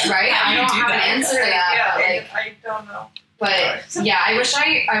 Like, right? how I do you don't do have that? an answer to that. Yeah, but, like, I don't know. But yeah, I wish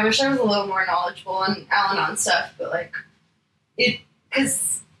I was a little more knowledgeable on Al-Anon stuff, but like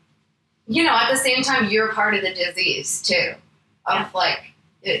because at the same time you're part of the disease too. Of like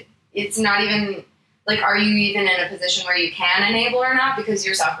it's not even like, are you even in a position where you can enable or not because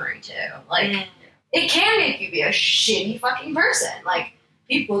you're suffering too? Like it can make you be a shitty fucking person. Like,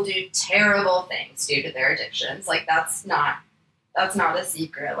 people do terrible things due to their addictions. Like, that's not a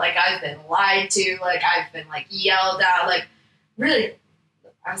secret. Like, I've been lied to. Like, I've been, like, yelled at. Like, really,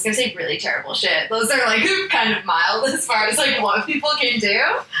 I was going to say really terrible shit. Those are, like, kind of mild as far as, like, what people can do.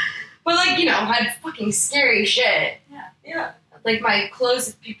 But, like, you know, had fucking scary shit. Yeah. Like, my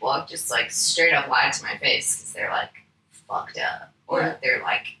closest people have just, like, straight up lied to my face because they're, like, fucked up. Or they're,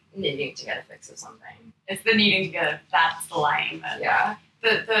 like, needing to get a fix of something. It's the needing to get it. That's the lying. Yeah.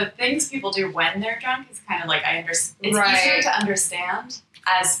 The things people do when they're drunk is kind of like, it's Right. easier to understand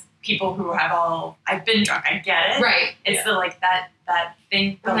as people who have I've been drunk, I get it. Right. It's the, like, that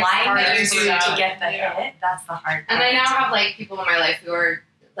thing, the Like, lying that you hard do to to get the hit, that's the hard part. And I now have, like, people in my life who are,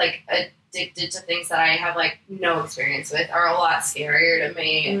 like, addicted to things that I have, like, no experience with, are a lot scarier to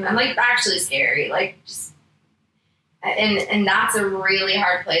me. And, like, actually scary. Like, just... And that's a really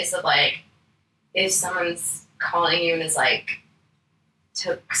hard place of, like, if someone's calling you and is, like,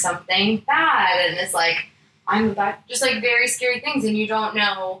 took something bad and is, like, I'm about... Just, like, very scary things, and you don't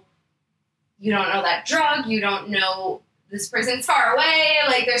know that drug, you don't know this person's far away,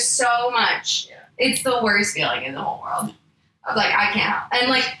 like, there's so much. Yeah. It's the worst feeling in the whole world. Of, like, I can't help. And,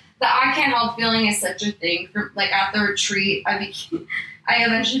 like, the I can't help feeling is such a thing. For, like, at the retreat, I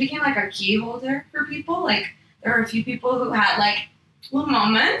eventually became, like, a key holder for people. Like, there were a few people who had, like, little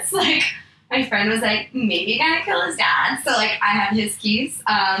moments. Like, my friend was, like, maybe gonna kill his dad. So, like, I had his keys.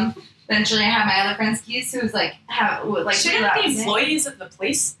 Eventually I had my other friend's keys who was, like, Shouldn't the employees of the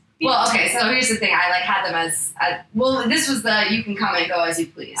place be? Well, okay, so here's the thing. I, like, had them as well, this was the you can come and go as you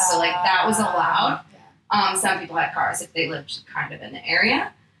please. So, like, that was allowed. Some people had cars if they lived kind of in the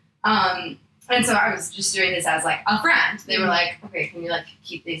area. And so I was just doing this as, like, a friend. They were like, okay, can you, like,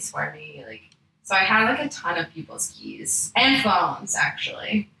 keep these for me? Like, so I had, like, a ton of people's keys and phones,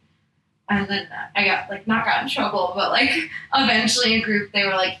 actually. And then I got, like, not got in trouble, but, like, eventually in group, they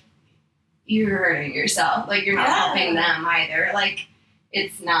were like, you're hurting yourself. Like, you're not helping them either. Like,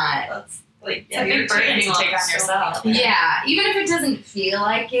 it's not. That's, like, It's a big burden to take on yourself. Yeah, even if it doesn't feel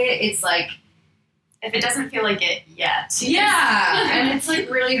like it, it's like, If it doesn't feel like it yet. yeah, and it's, like,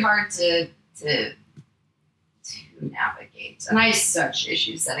 really hard to navigate. And I have such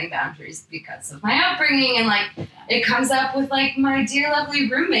issues setting boundaries because of my upbringing, and, like, it comes up with, like, my dear lovely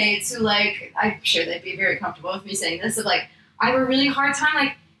roommates who, like, I'm sure they'd be very comfortable with me saying this, of, like, I have a really hard time,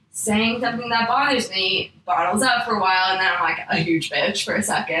 like, saying something that bothers me, bottles up for a while, and then I'm, like, a huge bitch for a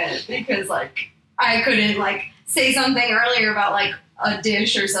second because, like, I couldn't, like, say something earlier about, like, a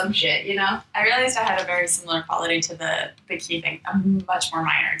dish or some shit, you know? I realized I had a very similar quality to the key thing, a much more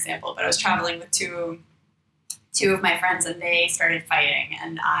minor example, but I was traveling with two of my friends and they started fighting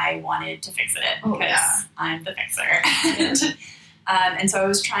and I wanted to fix it because I'm the fixer. And so I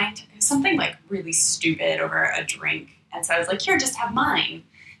was trying to, it was something like really stupid over a drink. And so I was like, here, just have mine.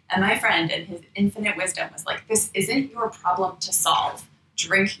 And my friend in his infinite wisdom was like, this isn't your problem to solve.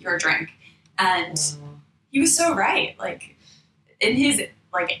 Drink your drink. And he was so right. Like, in his,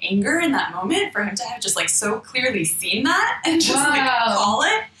 like, anger in that moment, for him to have just, like, so clearly seen that and just, like, call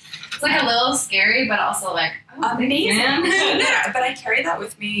it. It's, like, a little scary, but also, like, amazing. man. But I carry that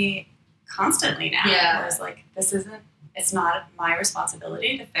with me constantly now. Yeah. Whereas, like, it's not my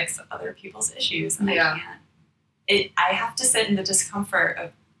responsibility to fix other people's issues. And Yeah. I have to sit in the discomfort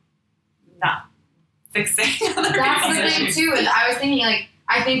of not fixing other That's people's the thing, issues. too, is I was thinking, like,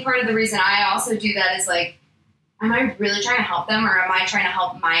 I think part of the reason I also do that is, like, am I really trying to help them, or am I trying to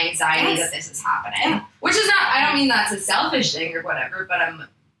help my anxiety that this is happening? Yeah. Which is not, I don't mean that's a selfish thing or whatever, but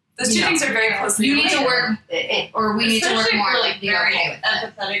Those two things are very closely you need related. to work, or we need to work Especially more, if you're, like, being very okay with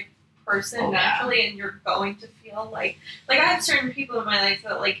it. empathetic person Oh, yeah. naturally, and you're going to feel like I have certain people in my life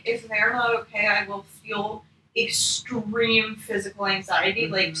that, like, if they're not okay, I will feel extreme physical anxiety,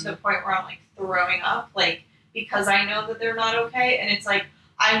 like, to the point where I'm, like, throwing up, like, because I know that they're not okay, and it's like,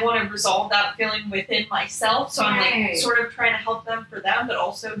 I want to resolve that feeling within myself, so I'm, like, Right. sort of trying to help them for them, but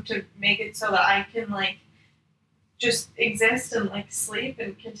also to make it so that I can, like, just exist and, like, sleep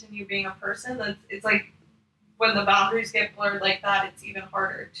and continue being a person. It's like, when the boundaries get blurred like that, it's even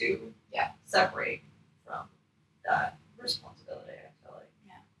harder to separate from that responsibility, I feel like.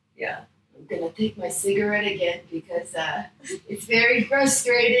 Yeah. I'm gonna take my cigarette again because it's very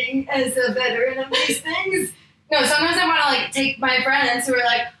frustrating as a veteran of these things. No, sometimes I want to, like, take my friends who are,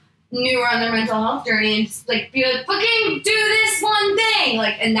 like, newer on their mental health journey and just, like, be like, fucking do this one thing,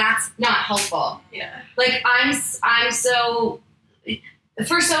 like, and that's not helpful. Yeah. Like, I'm so,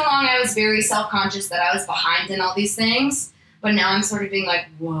 for so long I was very self-conscious that I was behind in all these things, but now I'm sort of being like,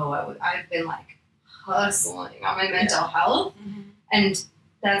 whoa, I've been, like, hustling on my mental health, and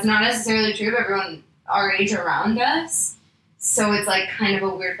that's not necessarily true of everyone our age around us. So it's like kind of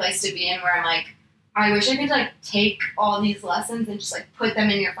a weird place to be in where I'm like, I wish I could like take all these lessons and just like put them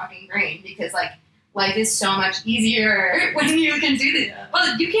in your fucking brain because like life is so much easier when you can do this. Yeah.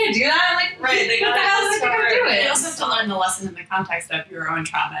 Well, you can't do that. Like, Right, they what the gotta hell is it gonna do You it? also have to learn the lesson in the context of your own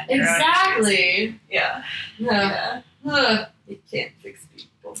trauma. And your own issues. Exactly. Yeah. Yeah. Yeah. You can't fix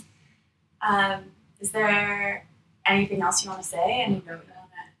people. Is there anything else you want to say? Any note on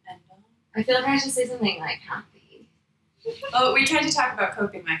it? I feel like I should say something like happy. Oh, we tried to talk about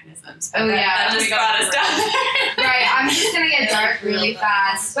coping mechanisms. But Oh, yeah. that just brought us down. Right, I'm just gonna get dark really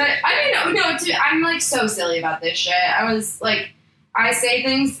fast. But I mean, no, I'm like so silly about this shit. I was like, I say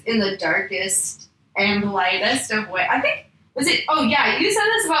things in the darkest and lightest of way. I think, was it, oh yeah, you said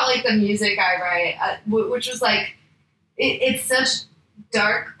this about like the music I write, which was like, it's such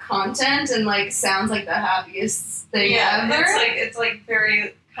dark content and like sounds like the happiest thing ever. It's like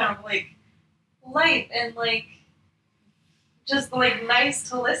very kind of like light and like just like nice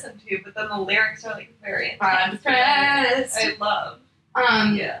to listen to, but then the lyrics are like very intense. Depressed. I love.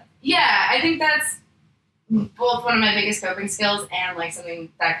 Yeah, I think that's both one of my biggest coping skills and like something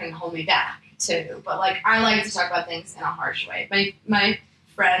that can hold me back too. But like I like to talk about things in a harsh way. My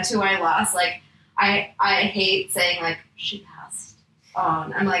friend who I lost, like I hate saying like she passed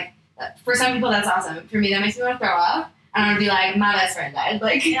on. I'm like, for some people that's awesome. For me that makes me want to throw up. And I'm gonna be like, my best friend died.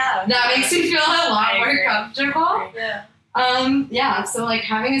 Like Yeah. that makes me feel a lot more comfortable. Yeah. Yeah, so like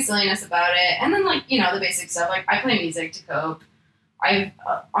having a silliness about it, and then like, you know, the basic stuff, like I play music to cope. I've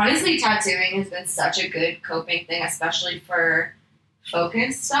honestly, tattooing has been such a good coping thing, especially for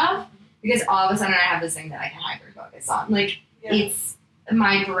focus stuff, because all of a sudden I have this thing that I can hyper focus on. Like it's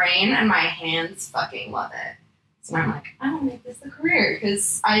my brain and my hands fucking love it. So I'm like, I want to make this a career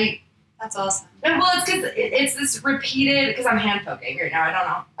because That's awesome. well, it's because it's this repeated, because I'm hand poking right now. I don't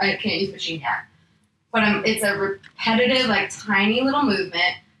know. I can't use machine yet. But it's a repetitive, like, tiny little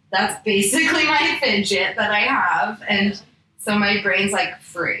movement. That's basically my fidget that I have. And so my brain's, like,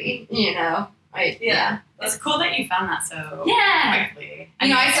 free, you know? Yeah. It's cool that you found that so Yeah. quickly. You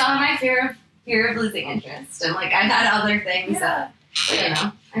know, I still have my fear of losing interest. And, like, I've had other things that, you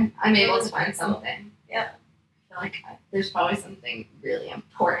know, I'm able to find something. Yeah. I feel like there's probably something really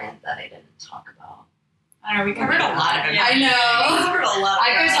important that I didn't talk about. I don't know, we covered a lot of it. Yeah. I We know. covered a lot of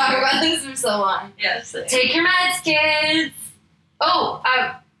I could talk about this for so long. Yes. Take your meds, kids. Oh,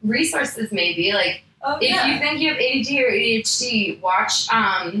 resources maybe. Like, Oh, if yeah. you think you have ADD or ADHD, watch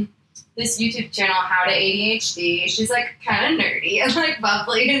this YouTube channel, How to ADHD. She's like kind of nerdy and like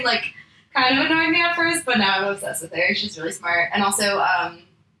bubbly and like kind of annoyed me at first, but now I'm obsessed with her. She's really smart. And also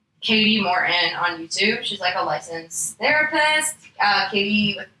Katie Morton on YouTube. She's like a licensed therapist.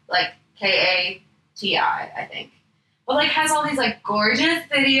 Katie with like KATI, I think. But like has all these like gorgeous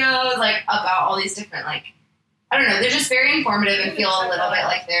videos like about all these different like, I don't know, they're just very informative and feel a little bit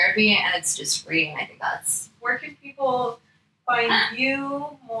like therapy, and it's just free, and I think that's... Where can people find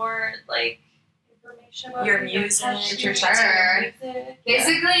you more like information about Your your music, passions, for sure. music?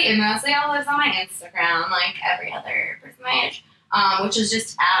 Basically, it mostly all lives on my Instagram, like every other person my age, which is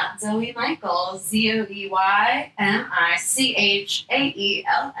just at Zoe Michaels, ZoeMichaels.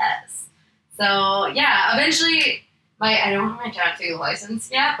 So yeah, eventually, I don't have my tattoo license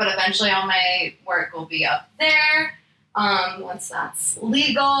yet, but eventually all my work will be up there. Once that's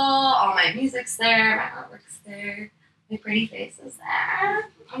legal, all my music's there, my artwork's there, my pretty face is there.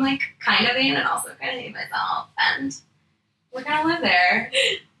 I'm like kind of vain and also kind of hate myself, and we're gonna live there.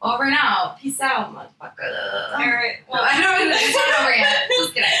 Over and out. Peace out, motherfucker. All right. Well, I don't know. It's not over yet.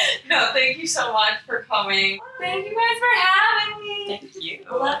 Just kidding. No, thank you so much for coming. Thank you guys for having me. Thank you.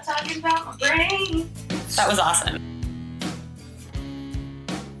 I love talking about my brain. That was awesome.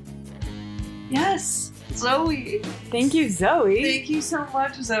 Yes, Zoe. Thank you, Zoe. Thank you so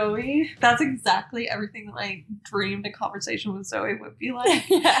much, Zoe. That's exactly everything that I dreamed a conversation with Zoe would be like.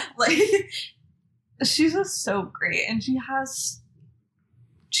 Yeah. Like, she's just so great, and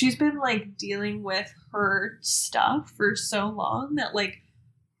she's been like dealing with her stuff for so long that like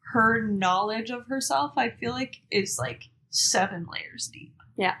her knowledge of herself, I feel like, is like 7 layers deep.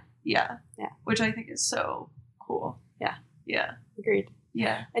 Yeah. Which I think is so cool. Yeah. Agreed.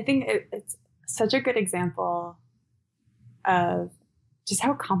 Yeah. I think it's such a good example of just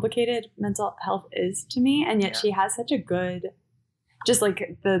how complicated mental health is to me, and yet she has such a good, just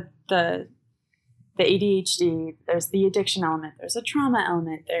like the ADHD, there's the addiction element, there's a trauma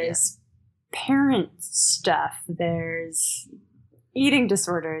element, there's parent stuff, there's eating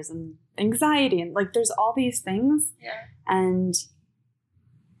disorders and anxiety, and like there's all these things. Yeah. And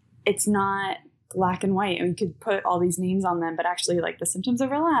it's not black and white, and we could put all these names on them, but actually like the symptoms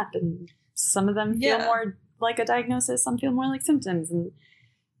overlap, and some of them feel more like a diagnosis, some feel more like symptoms, and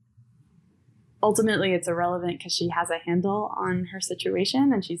ultimately it's irrelevant because she has a handle on her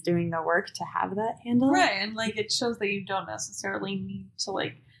situation and she's doing the work to have that handle. Right, and like it shows that you don't necessarily need to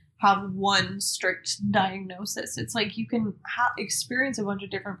like have one strict diagnosis. It's like you can experience a bunch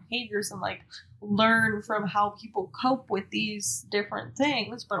of different behaviors and like learn from how people cope with these different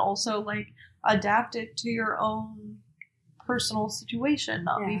things, but also like adapt it to your own personal situation,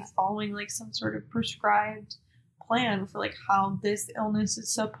 not be following like some sort of prescribed plan for like how this illness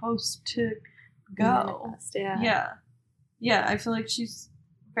is supposed to go. Yeah, I feel like she's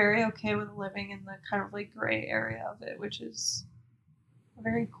very okay with living in the kind of like gray area of it, which is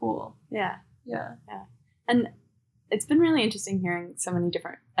very cool. Yeah. And it's been really interesting hearing so many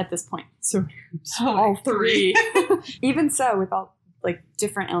different, at this point, so all three. Even so, with all like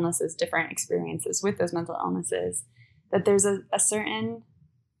different illnesses, different experiences with those mental illnesses, that there's a certain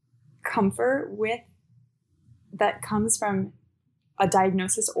comfort with that comes from a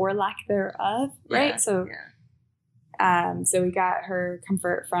diagnosis or lack thereof, right? So we got her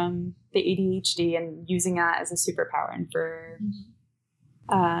comfort from the ADHD and using that as a superpower, and for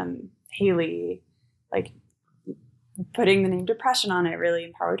Haley, like putting the name depression on it really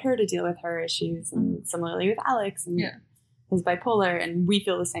empowered her to deal with her issues, and similarly with Alex and his bipolar, and we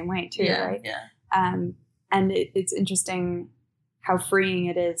feel the same way too, right? And it's interesting how freeing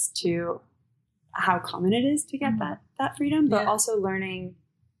it is to how common it is to get that freedom, but also learning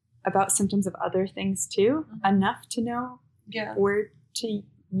about symptoms of other things too, enough to know where to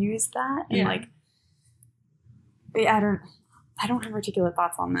use that. And like, I don't have articulate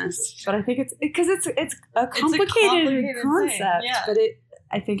thoughts on this, but I think it's because it's a complicated concept, but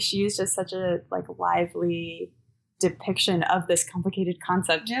I think she used just such a like lively depiction of this complicated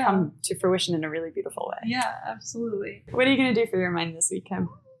concept to come to fruition in a really beautiful way. Yeah, absolutely. What are you going to do for your mind this week, Kim?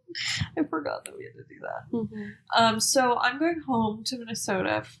 I forgot that we had to do that. So I'm going home to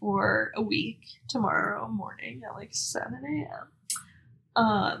Minnesota for a week tomorrow morning at like 7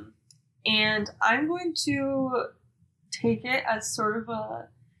 a.m. And I'm going to take it as sort of a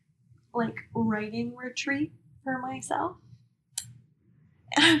like writing retreat for myself.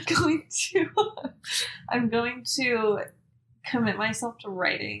 And I'm going to commit myself to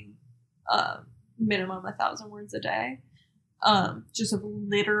writing minimum 1,000 words a day. Just of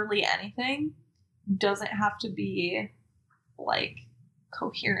literally anything. Doesn't have to be like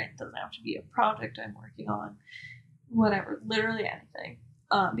coherent, doesn't have to be a project I'm working on, whatever, literally anything.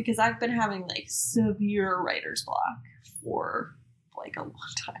 Because I've been having like severe writer's block for like a long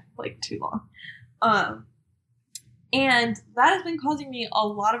time, like too long. And that has been causing me a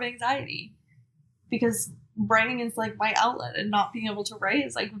lot of anxiety because writing is like my outlet, and not being able to write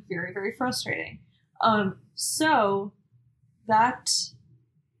is like very, very frustrating. So that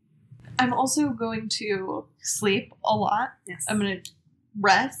I'm also going to sleep a lot. Yes. I'm going to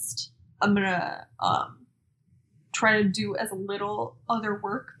rest. I'm going to try to do as little other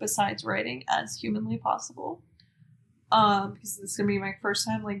work besides writing as humanly possible. Because this is going to be my first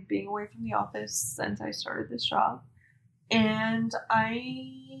time like being away from the office since I started this job. And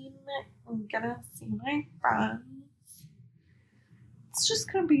I'm going to see my friends. It's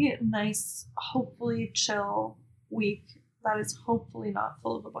just going to be a nice, hopefully chill week that is hopefully not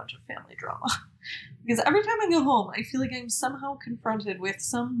full of a bunch of family drama. Because every time I go home, I feel like I'm somehow confronted with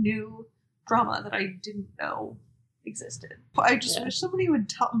some new drama that I didn't know existed. I just wish somebody would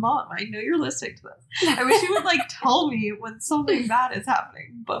tell Mom, I know you're listening to this. I wish you would like tell me when something bad is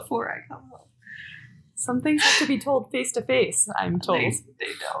happening before I come home. Some things have to be told face to face, I'm told. They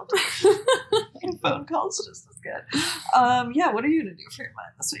don't. Phone calls just as good. What are you gonna do for your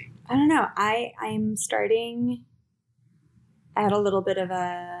mind this week? I don't know. I'm starting at a little bit of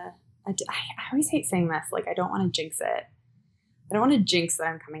I always hate saying this, like I don't want to jinx it. I don't want to jinx that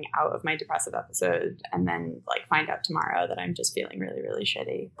I'm coming out of my depressive episode and then like find out tomorrow that I'm just feeling really, really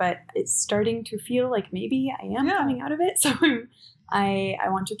shitty. But it's starting to feel like maybe I am coming out of it. So I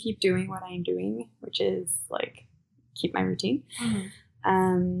want to keep doing what I'm doing, which is like keep my routine.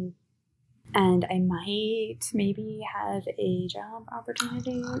 And I might maybe have a job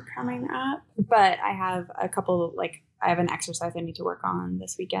opportunity coming up. But I have a couple, like I have an exercise I need to work on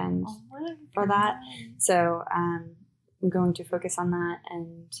this weekend for that. So I'm going to focus on that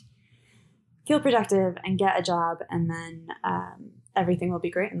and feel productive and get a job, and then everything will be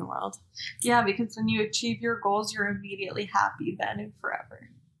great in the world. Yeah, because when you achieve your goals, you're immediately happy then and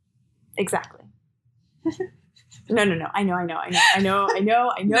forever. Exactly. No. I know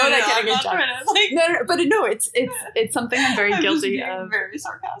that getting a job. No, it's something I'm very guilty of. Very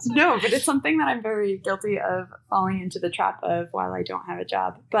sarcastic. No, but it's something that I'm very guilty of falling into the trap of while I don't have a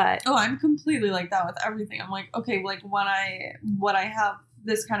job. But Oh, I'm completely like that with everything. I'm like, okay, like when I have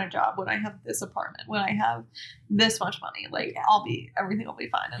this kind of job, when I have this apartment, when I have this much money, like everything will be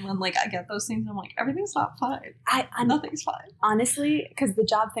fine. And then like I get those things and I'm like, everything's not fine. Nothing's fine. Honestly, because the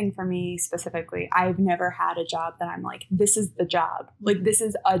job thing for me specifically, I've never had a job that I'm like, this is the job. Like this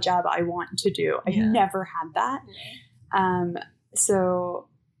is a job I want to do. I've never had that. Yeah. So,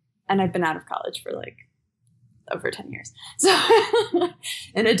 and I've been out of college for like over 10 years. So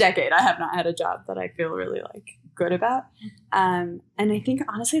in a decade, I have not had a job that I feel really like good about. And I think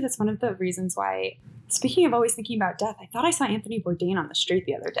honestly, that's one of the reasons why, speaking of always thinking about death, I thought I saw Anthony Bourdain on the street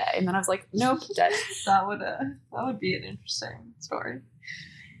the other day. And then I was like, nope, dead. That would be an interesting story.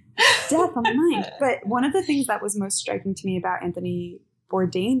 Death on the mind. But one of the things that was most striking to me about Anthony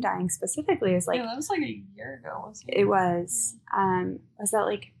Bourdain dying specifically is like, that was like a year ago, wasn't it? It was, was that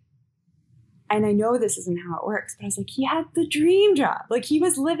like, and I know this isn't how it works, but I was like, he had the dream job. Like he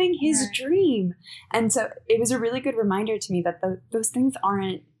was living his dream. And so it was a really good reminder to me that those things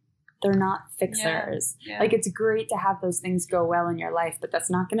they're not fixers. Yeah. Like it's great to have those things go well in your life, but that's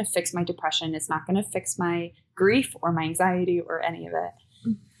not going to fix my depression. It's not going to fix my grief or my anxiety or any of it.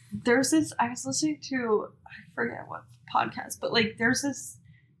 I was listening to, I forget what podcast, but like there's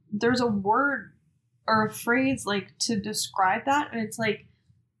a word or a phrase like to describe that. And it's like,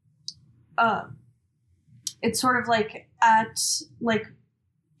 it's sort of like at like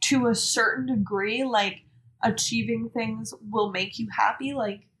to a certain degree, like achieving things will make you happy,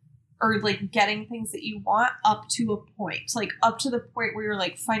 like, or like getting things that you want up to a point, like up to the point where you're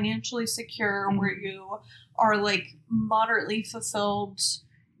like financially secure, where you are like moderately fulfilled,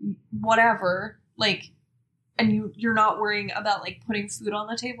 whatever, like, and you're not worrying about like putting food on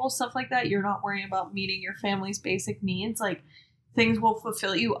the table, stuff like that. You're not worrying about meeting your family's basic needs. Like things will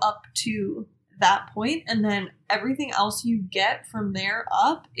fulfill you up to that point, and then everything else you get from there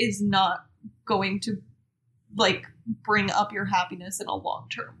up is not going to like bring up your happiness in a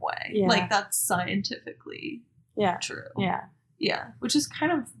long-term way. Yeah. Like that's scientifically true. Yeah, which is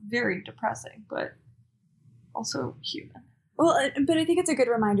kind of very depressing, but also human. Well, but I think it's a good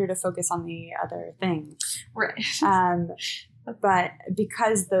reminder to focus on the other things. Right. But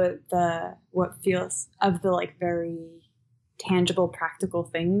because the what feels of the like very tangible, practical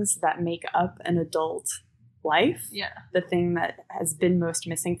things that make up an adult life. Yeah. The thing that has been most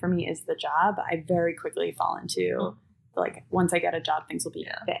missing for me is the job. I very quickly fall into like, once I get a job, things will be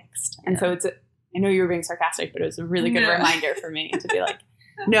fixed. And so I know you were being sarcastic, but it was a really good reminder for me to be like,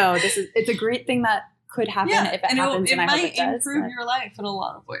 no, it's a great thing that could happen if it happens. And I hope it does. It might improve your life in a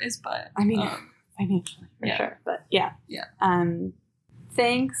lot of ways, but I mean, financially for sure. But yeah.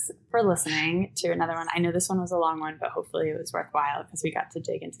 Thanks for listening to another one. I know this one was a long one, but hopefully it was worthwhile because we got to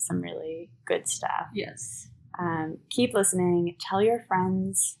dig into some really good stuff. Yes. Keep listening. Tell your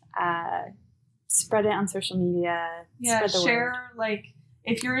friends. Spread it on social media. Yeah, spread the share, word. Like,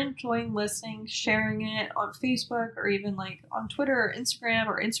 if you're enjoying listening, sharing it on Facebook or even, like, on Twitter or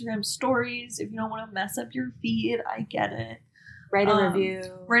Instagram stories. If you don't want to mess up your feed, I get it. Write a review.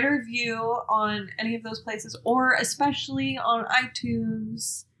 Write a review on any of those places, or especially on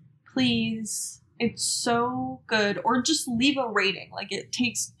iTunes, please. It's so good. Or just leave a rating. Like, it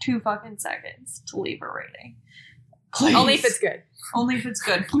takes 2 fucking seconds to leave a rating. Please. Only if it's good. Only if it's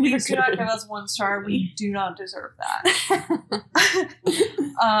good. Please do not give us 1 star. We do not deserve that.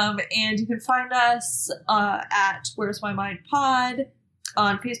 And you can find us at Where's My Mind Pod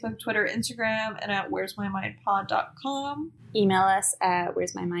on Facebook, Twitter, Instagram, and at where'smymindpod.com. Email us at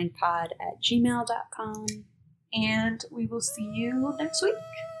where'smymindpod@gmail.com. And we will see you next week.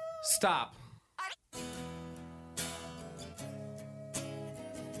 Stop.